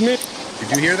 Cannolis is me.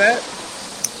 Did you hear that?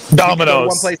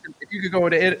 Domino's. If you could go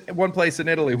to one place in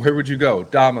Italy, where would you go?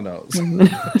 Domino's. I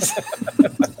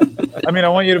mean, I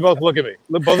want you to both look at me.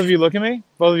 Both of you look at me.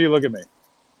 Both of you look at me.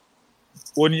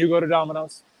 Wouldn't you go to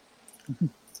Domino's?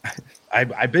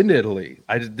 I've been to Italy.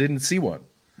 I just didn't see one.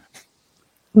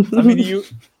 I mean,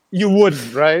 you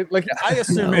wouldn't, right? Like, I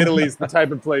assume Italy's the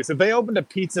type of place. If they opened a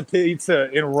pizza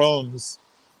in Rome's,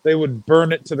 they would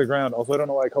burn it to the ground. Also, I don't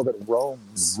know why I called it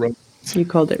Rome's. You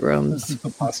called it Rome's.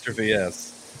 Apostrophe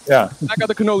S. Yeah. Back out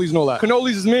the cannolis, no lie.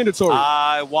 Cannolis is mandatory.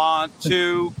 I want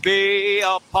to be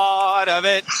a part of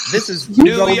it. This is New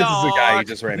this is the York, guy he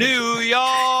just ran into. New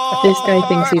York. This guy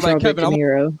thinks he's Like Robert Kevin, De I'm-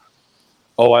 Niro.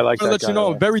 Oh, I like I'm gonna let you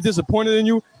know I'm very disappointed in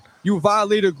you. You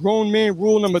violated grown man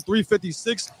rule number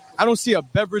 356. I don't see a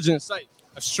beverage in sight.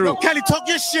 That's true. Kelly, talk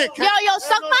your shit. Yo,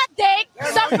 suck my dick,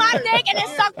 and then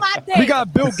suck my dick. We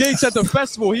got Bill Gates at the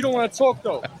festival. He don't want to talk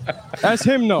though. That's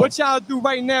him though. What y'all do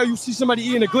right now? You see somebody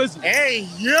eating a glizzy. Hey,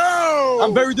 yo!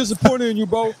 I'm very disappointed in you,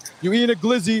 bro. You eating a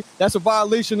glizzy. That's a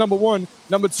violation, number one.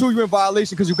 Number two, you're in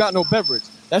violation because you got no beverage.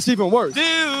 That's even worse.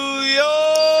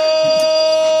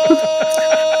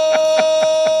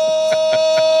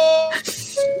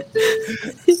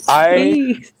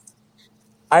 I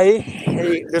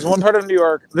hate. There's one part of New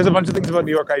York. There's a bunch of things about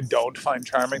New York I don't find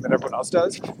charming that everyone else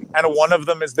does, and one of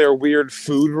them is their weird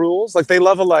food rules. Like they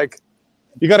love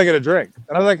you got to get a drink,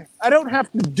 and I was like, I don't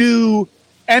have to do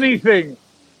anything.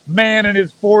 Man in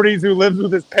his 40s who lives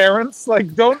with his parents,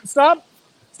 like, don't stop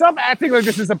acting like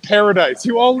this is a paradise.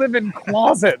 You all live in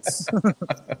closets.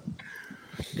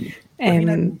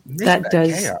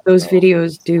 Those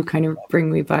videos do kind of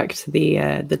bring me back to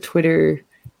the Twitter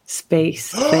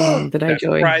space thing that I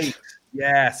joined. Right.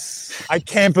 Yes. I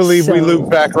can't believe we loop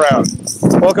back around.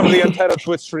 Welcome to the Untitled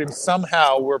Twitch stream.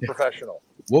 Somehow we're professional.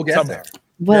 We'll get there.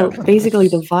 Well, basically,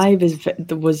 the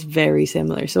vibe was very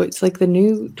similar. So it's like the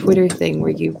new Twitter thing where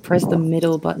you press the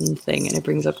middle button thing and it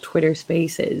brings up Twitter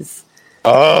Spaces.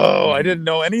 Oh, I didn't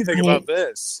know anything about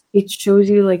this. It shows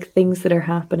you like things that are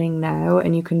happening now,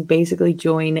 and you can basically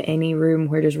join any room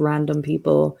where there's random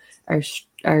people are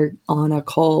on a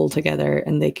call together,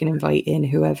 and they can invite in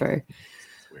whoever.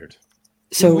 Weird.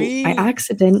 So I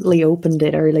accidentally opened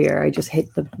it earlier. I just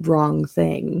hit the wrong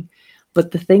thing,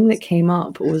 but the thing that came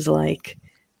up was like,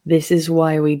 "This is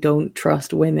why we don't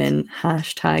trust women."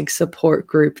 #support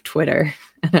group Twitter.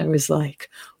 And I was like,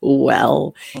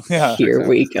 well, here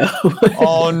we go.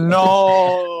 Oh,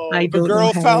 no. I The don't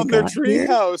girl know how found I their got here.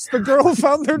 treehouse. The girl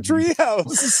found their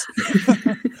treehouse.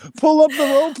 Pull up the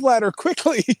rope ladder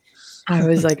quickly. I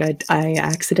was like, I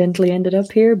accidentally ended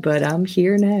up here, but I'm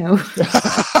here now.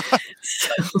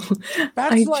 So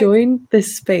I joined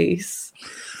this space,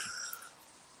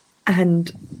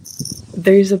 and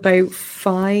there's about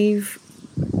 5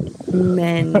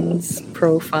 men's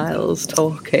profiles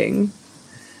talking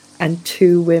and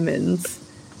 2 women's,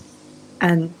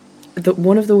 and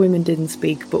one of the women didn't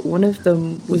speak, but one of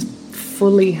them was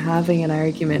fully having an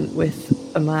argument with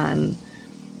a man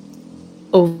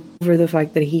over the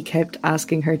fact that he kept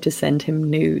asking her to send him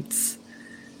nudes.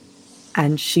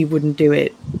 and she wouldn't do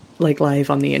it like live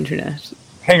on the internet.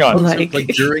 Hang on. Like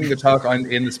during the talk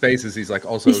in the spaces, he's like,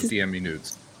 also DM me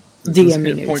nudes. DM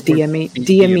me nudes,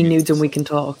 DM me nudes, and we can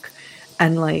talk.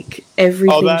 And like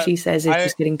everything she says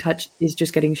is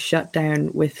just getting shut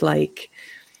down with like,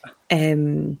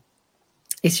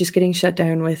 it's just getting shut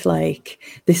down with like,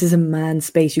 this is a man's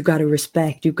space. You got to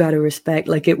respect.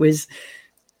 Like it was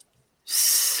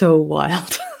so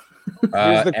wild.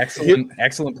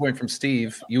 Excellent point from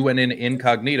Steve. You went in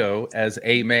incognito as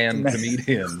a man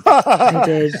comedian. I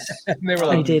did. And they were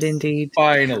like, I did indeed.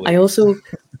 Finally. I also,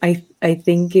 I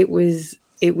think it was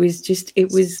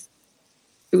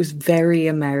very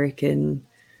American,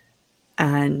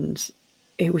 and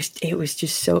it was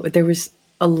just so, there was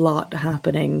a lot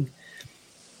happening,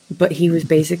 but he was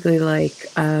basically like,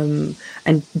 and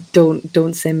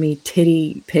don't send me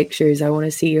titty pictures. I want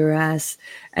to see your ass.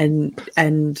 And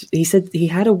he said he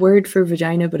had a word for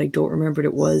vagina, but I don't remember what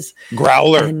it was.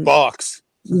 Growler, box.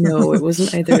 No, it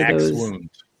wasn't either of those. Wound.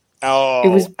 Oh, it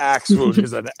was Axe Wound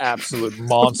is an absolute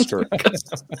monster.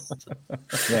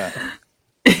 Yeah.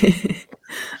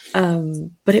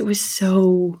 But it was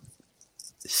so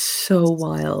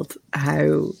wild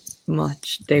how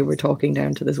much they were talking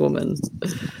down to this woman.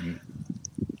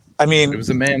 I mean, it was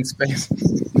a man's space.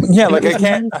 Yeah, like I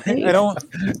can't. I don't.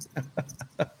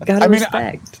 Gotta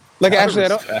respect. Actually, I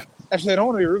don't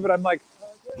want to be rude, but I'm like,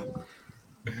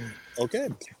 okay.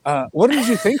 What did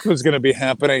you think was going to be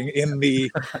happening in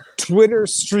the Twitter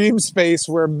stream space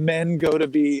where men go to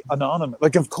be anonymous?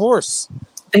 Like, of course.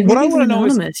 What I want to know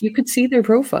is you could see their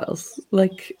profiles.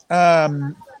 Like, These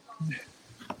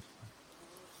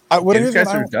guys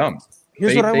are dumb.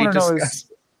 Here's what I want to know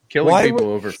is killing people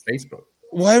over Facebook.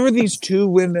 Why were these two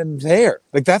women there?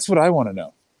 Like, that's what I want to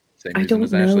know. Same I don't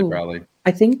as Ashley know. Crowley.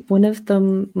 I think one of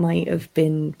them might have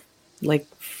been like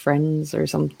friends or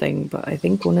something, but I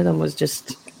think one of them was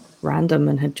just random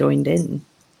and had joined in.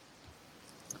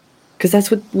 Because that's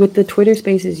what with the Twitter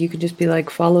spaces, you could just be like,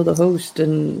 follow the host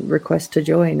and request to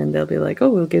join, and they'll be like, oh,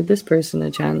 we'll give this person a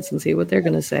chance and see what they're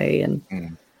going to say. And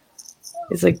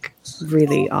it's like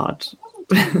really odd.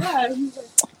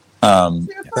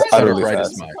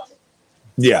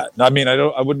 Yeah, I mean,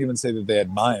 I wouldn't even say that they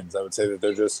had minds. I would say that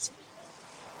they're just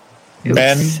It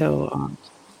men. was so odd.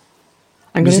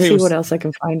 I'm going to see what else I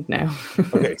can find now.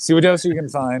 Okay, see what else you can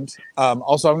find.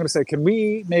 Also, I'm going to say, can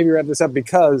we maybe wrap this up,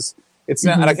 because it's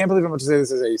not, and I can't believe I'm going to say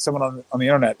this as someone on the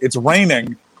internet. It's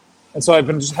raining, and so I've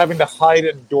been just having to hide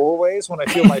in doorways when I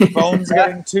feel my phone's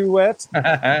getting too wet,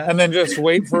 and then just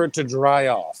wait for it to dry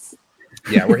off.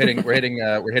 Yeah, we're hitting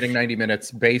 90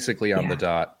 minutes basically on the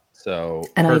dot. So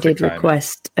And I did timing.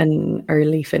 request an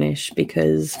early finish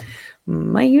because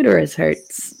my uterus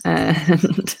hurts.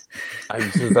 And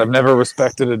I've never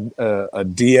respected a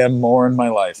DM more in my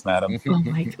life, madam. oh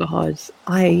my God.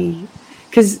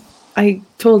 Because I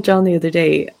told John the other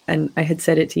day, and I had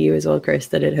said it to you as well, Chris,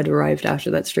 that it had arrived after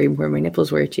that stream where my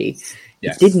nipples were itchy.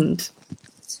 Yes.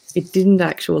 It didn't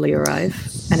actually arrive.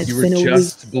 And it's You were been a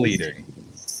just week. bleeding.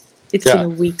 It's been a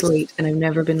week late, and I've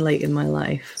never been late in my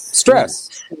life.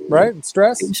 Stress, right?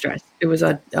 Stress? It was stress. It was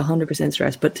 100%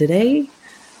 stress. But today,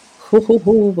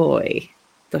 oh boy,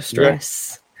 the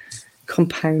stress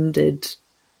compounded.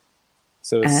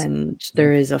 So and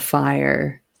there is a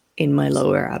fire in my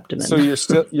lower abdomen. So you're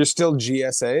still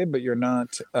GSA, but you're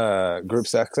not group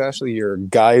sex. Actually, you're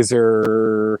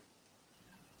geyser.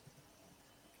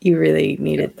 You really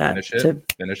needed that to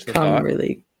finish the come thought.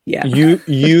 really. Yeah.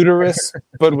 Uterus,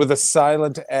 but with a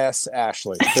silent S,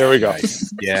 Ashley. There we go.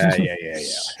 Yeah.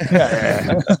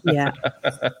 Yeah.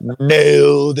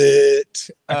 Nailed it.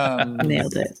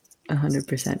 Nailed it.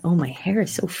 100%. Oh, my hair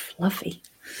is so fluffy.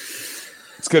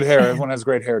 It's good hair. Everyone has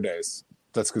great hair days.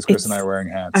 That's because Chris and I are wearing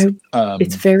hats.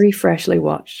 It's very freshly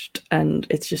washed, and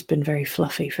it's just been very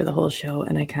fluffy for the whole show,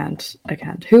 and I can't.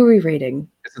 Who are we rating?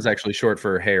 This is actually short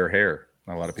for hair.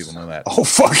 Not a lot of people know that. Oh,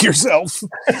 fuck yourself.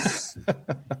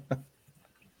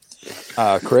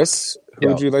 Chris, who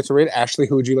would you like to raid? Ashley,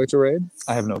 who would you like to raid?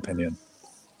 I have no opinion.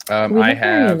 I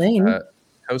have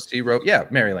Toasty wrote. Yeah,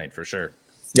 Mary Lane for sure.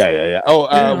 Yeah. Oh,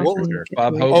 for sure.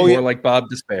 Bob Hope, more like Bob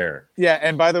Despair. Yeah,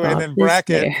 and by the way, Bob in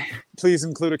bracket, Despair. please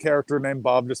include a character named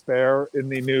Bob Despair in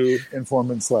the new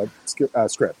Informant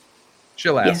script.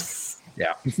 She'll ask. Yes.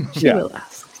 Yeah. She will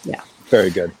ask. Yeah.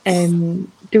 Very good.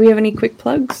 Do we have any quick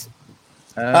plugs?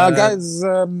 Guys,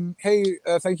 hey,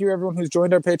 thank you everyone who's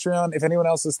joined our Patreon. If anyone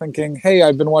else is thinking, hey,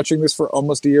 I've been watching this for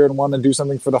almost a year and want to do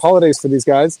something for the holidays for these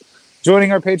guys,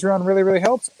 joining our Patreon really, really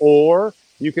helps. Or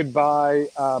you could buy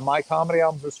my comedy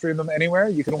albums or stream them anywhere.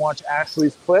 You can watch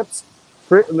Ashley's clips,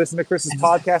 listen to Chris's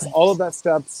podcast, all of that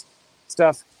stuff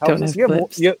helps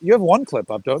us. You have one clip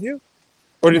up, don't you?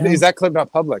 Or is that clip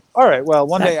not public? All right. Well,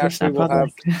 one day That clip's Ashley not will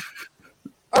have. public.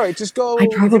 All right, just go. I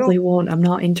probably won't. I'm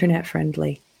not internet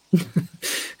friendly.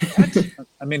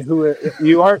 I mean, who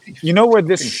you are? You know where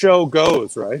this show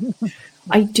goes, right?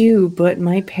 I do, but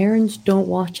my parents don't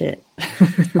watch it.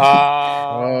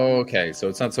 Okay, so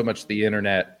it's not so much the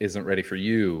internet isn't ready for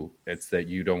you; it's that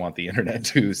you don't want the internet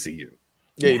to see you.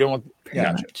 Yeah, you don't want.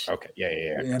 Yeah. Gotcha. Okay.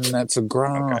 Yeah. And that's a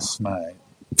gross, mate.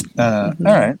 All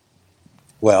right.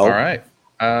 Well. All right.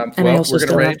 And well, I also we're gonna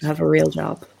still have rate. to have a real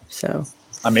job. So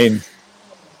I mean,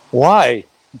 why?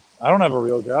 I don't have a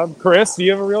real job. Chris, do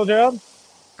you have a real job?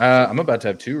 I'm about to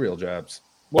have 2 real jobs.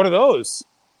 What are those?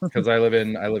 Because I live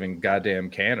in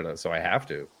goddamn Canada, so I have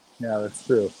to. Yeah, that's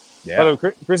true. Yeah.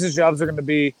 Although Chris's jobs are going to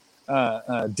be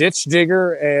ditch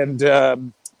digger and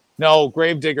no,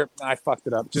 grave digger. I fucked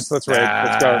it up. Just let's rate.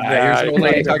 Let's go. Here's an old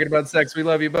lady talking about sex. We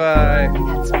love you. Bye.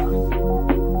 That's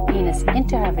all. Penis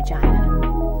into her vagina.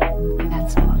 And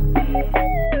that's all.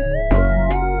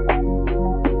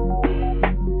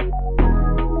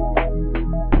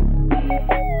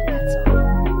 That's all.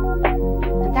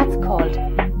 And that's called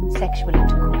sexual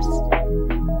intercourse.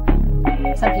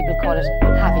 Some people call it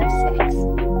having sex.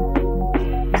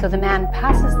 So the man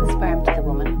passes the sperm to the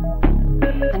woman,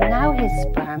 and now his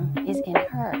sperm is in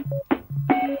her.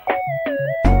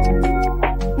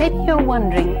 Maybe you're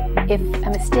wondering if a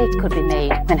mistake could be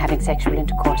made when having sexual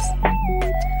intercourse.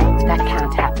 That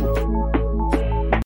can't happen.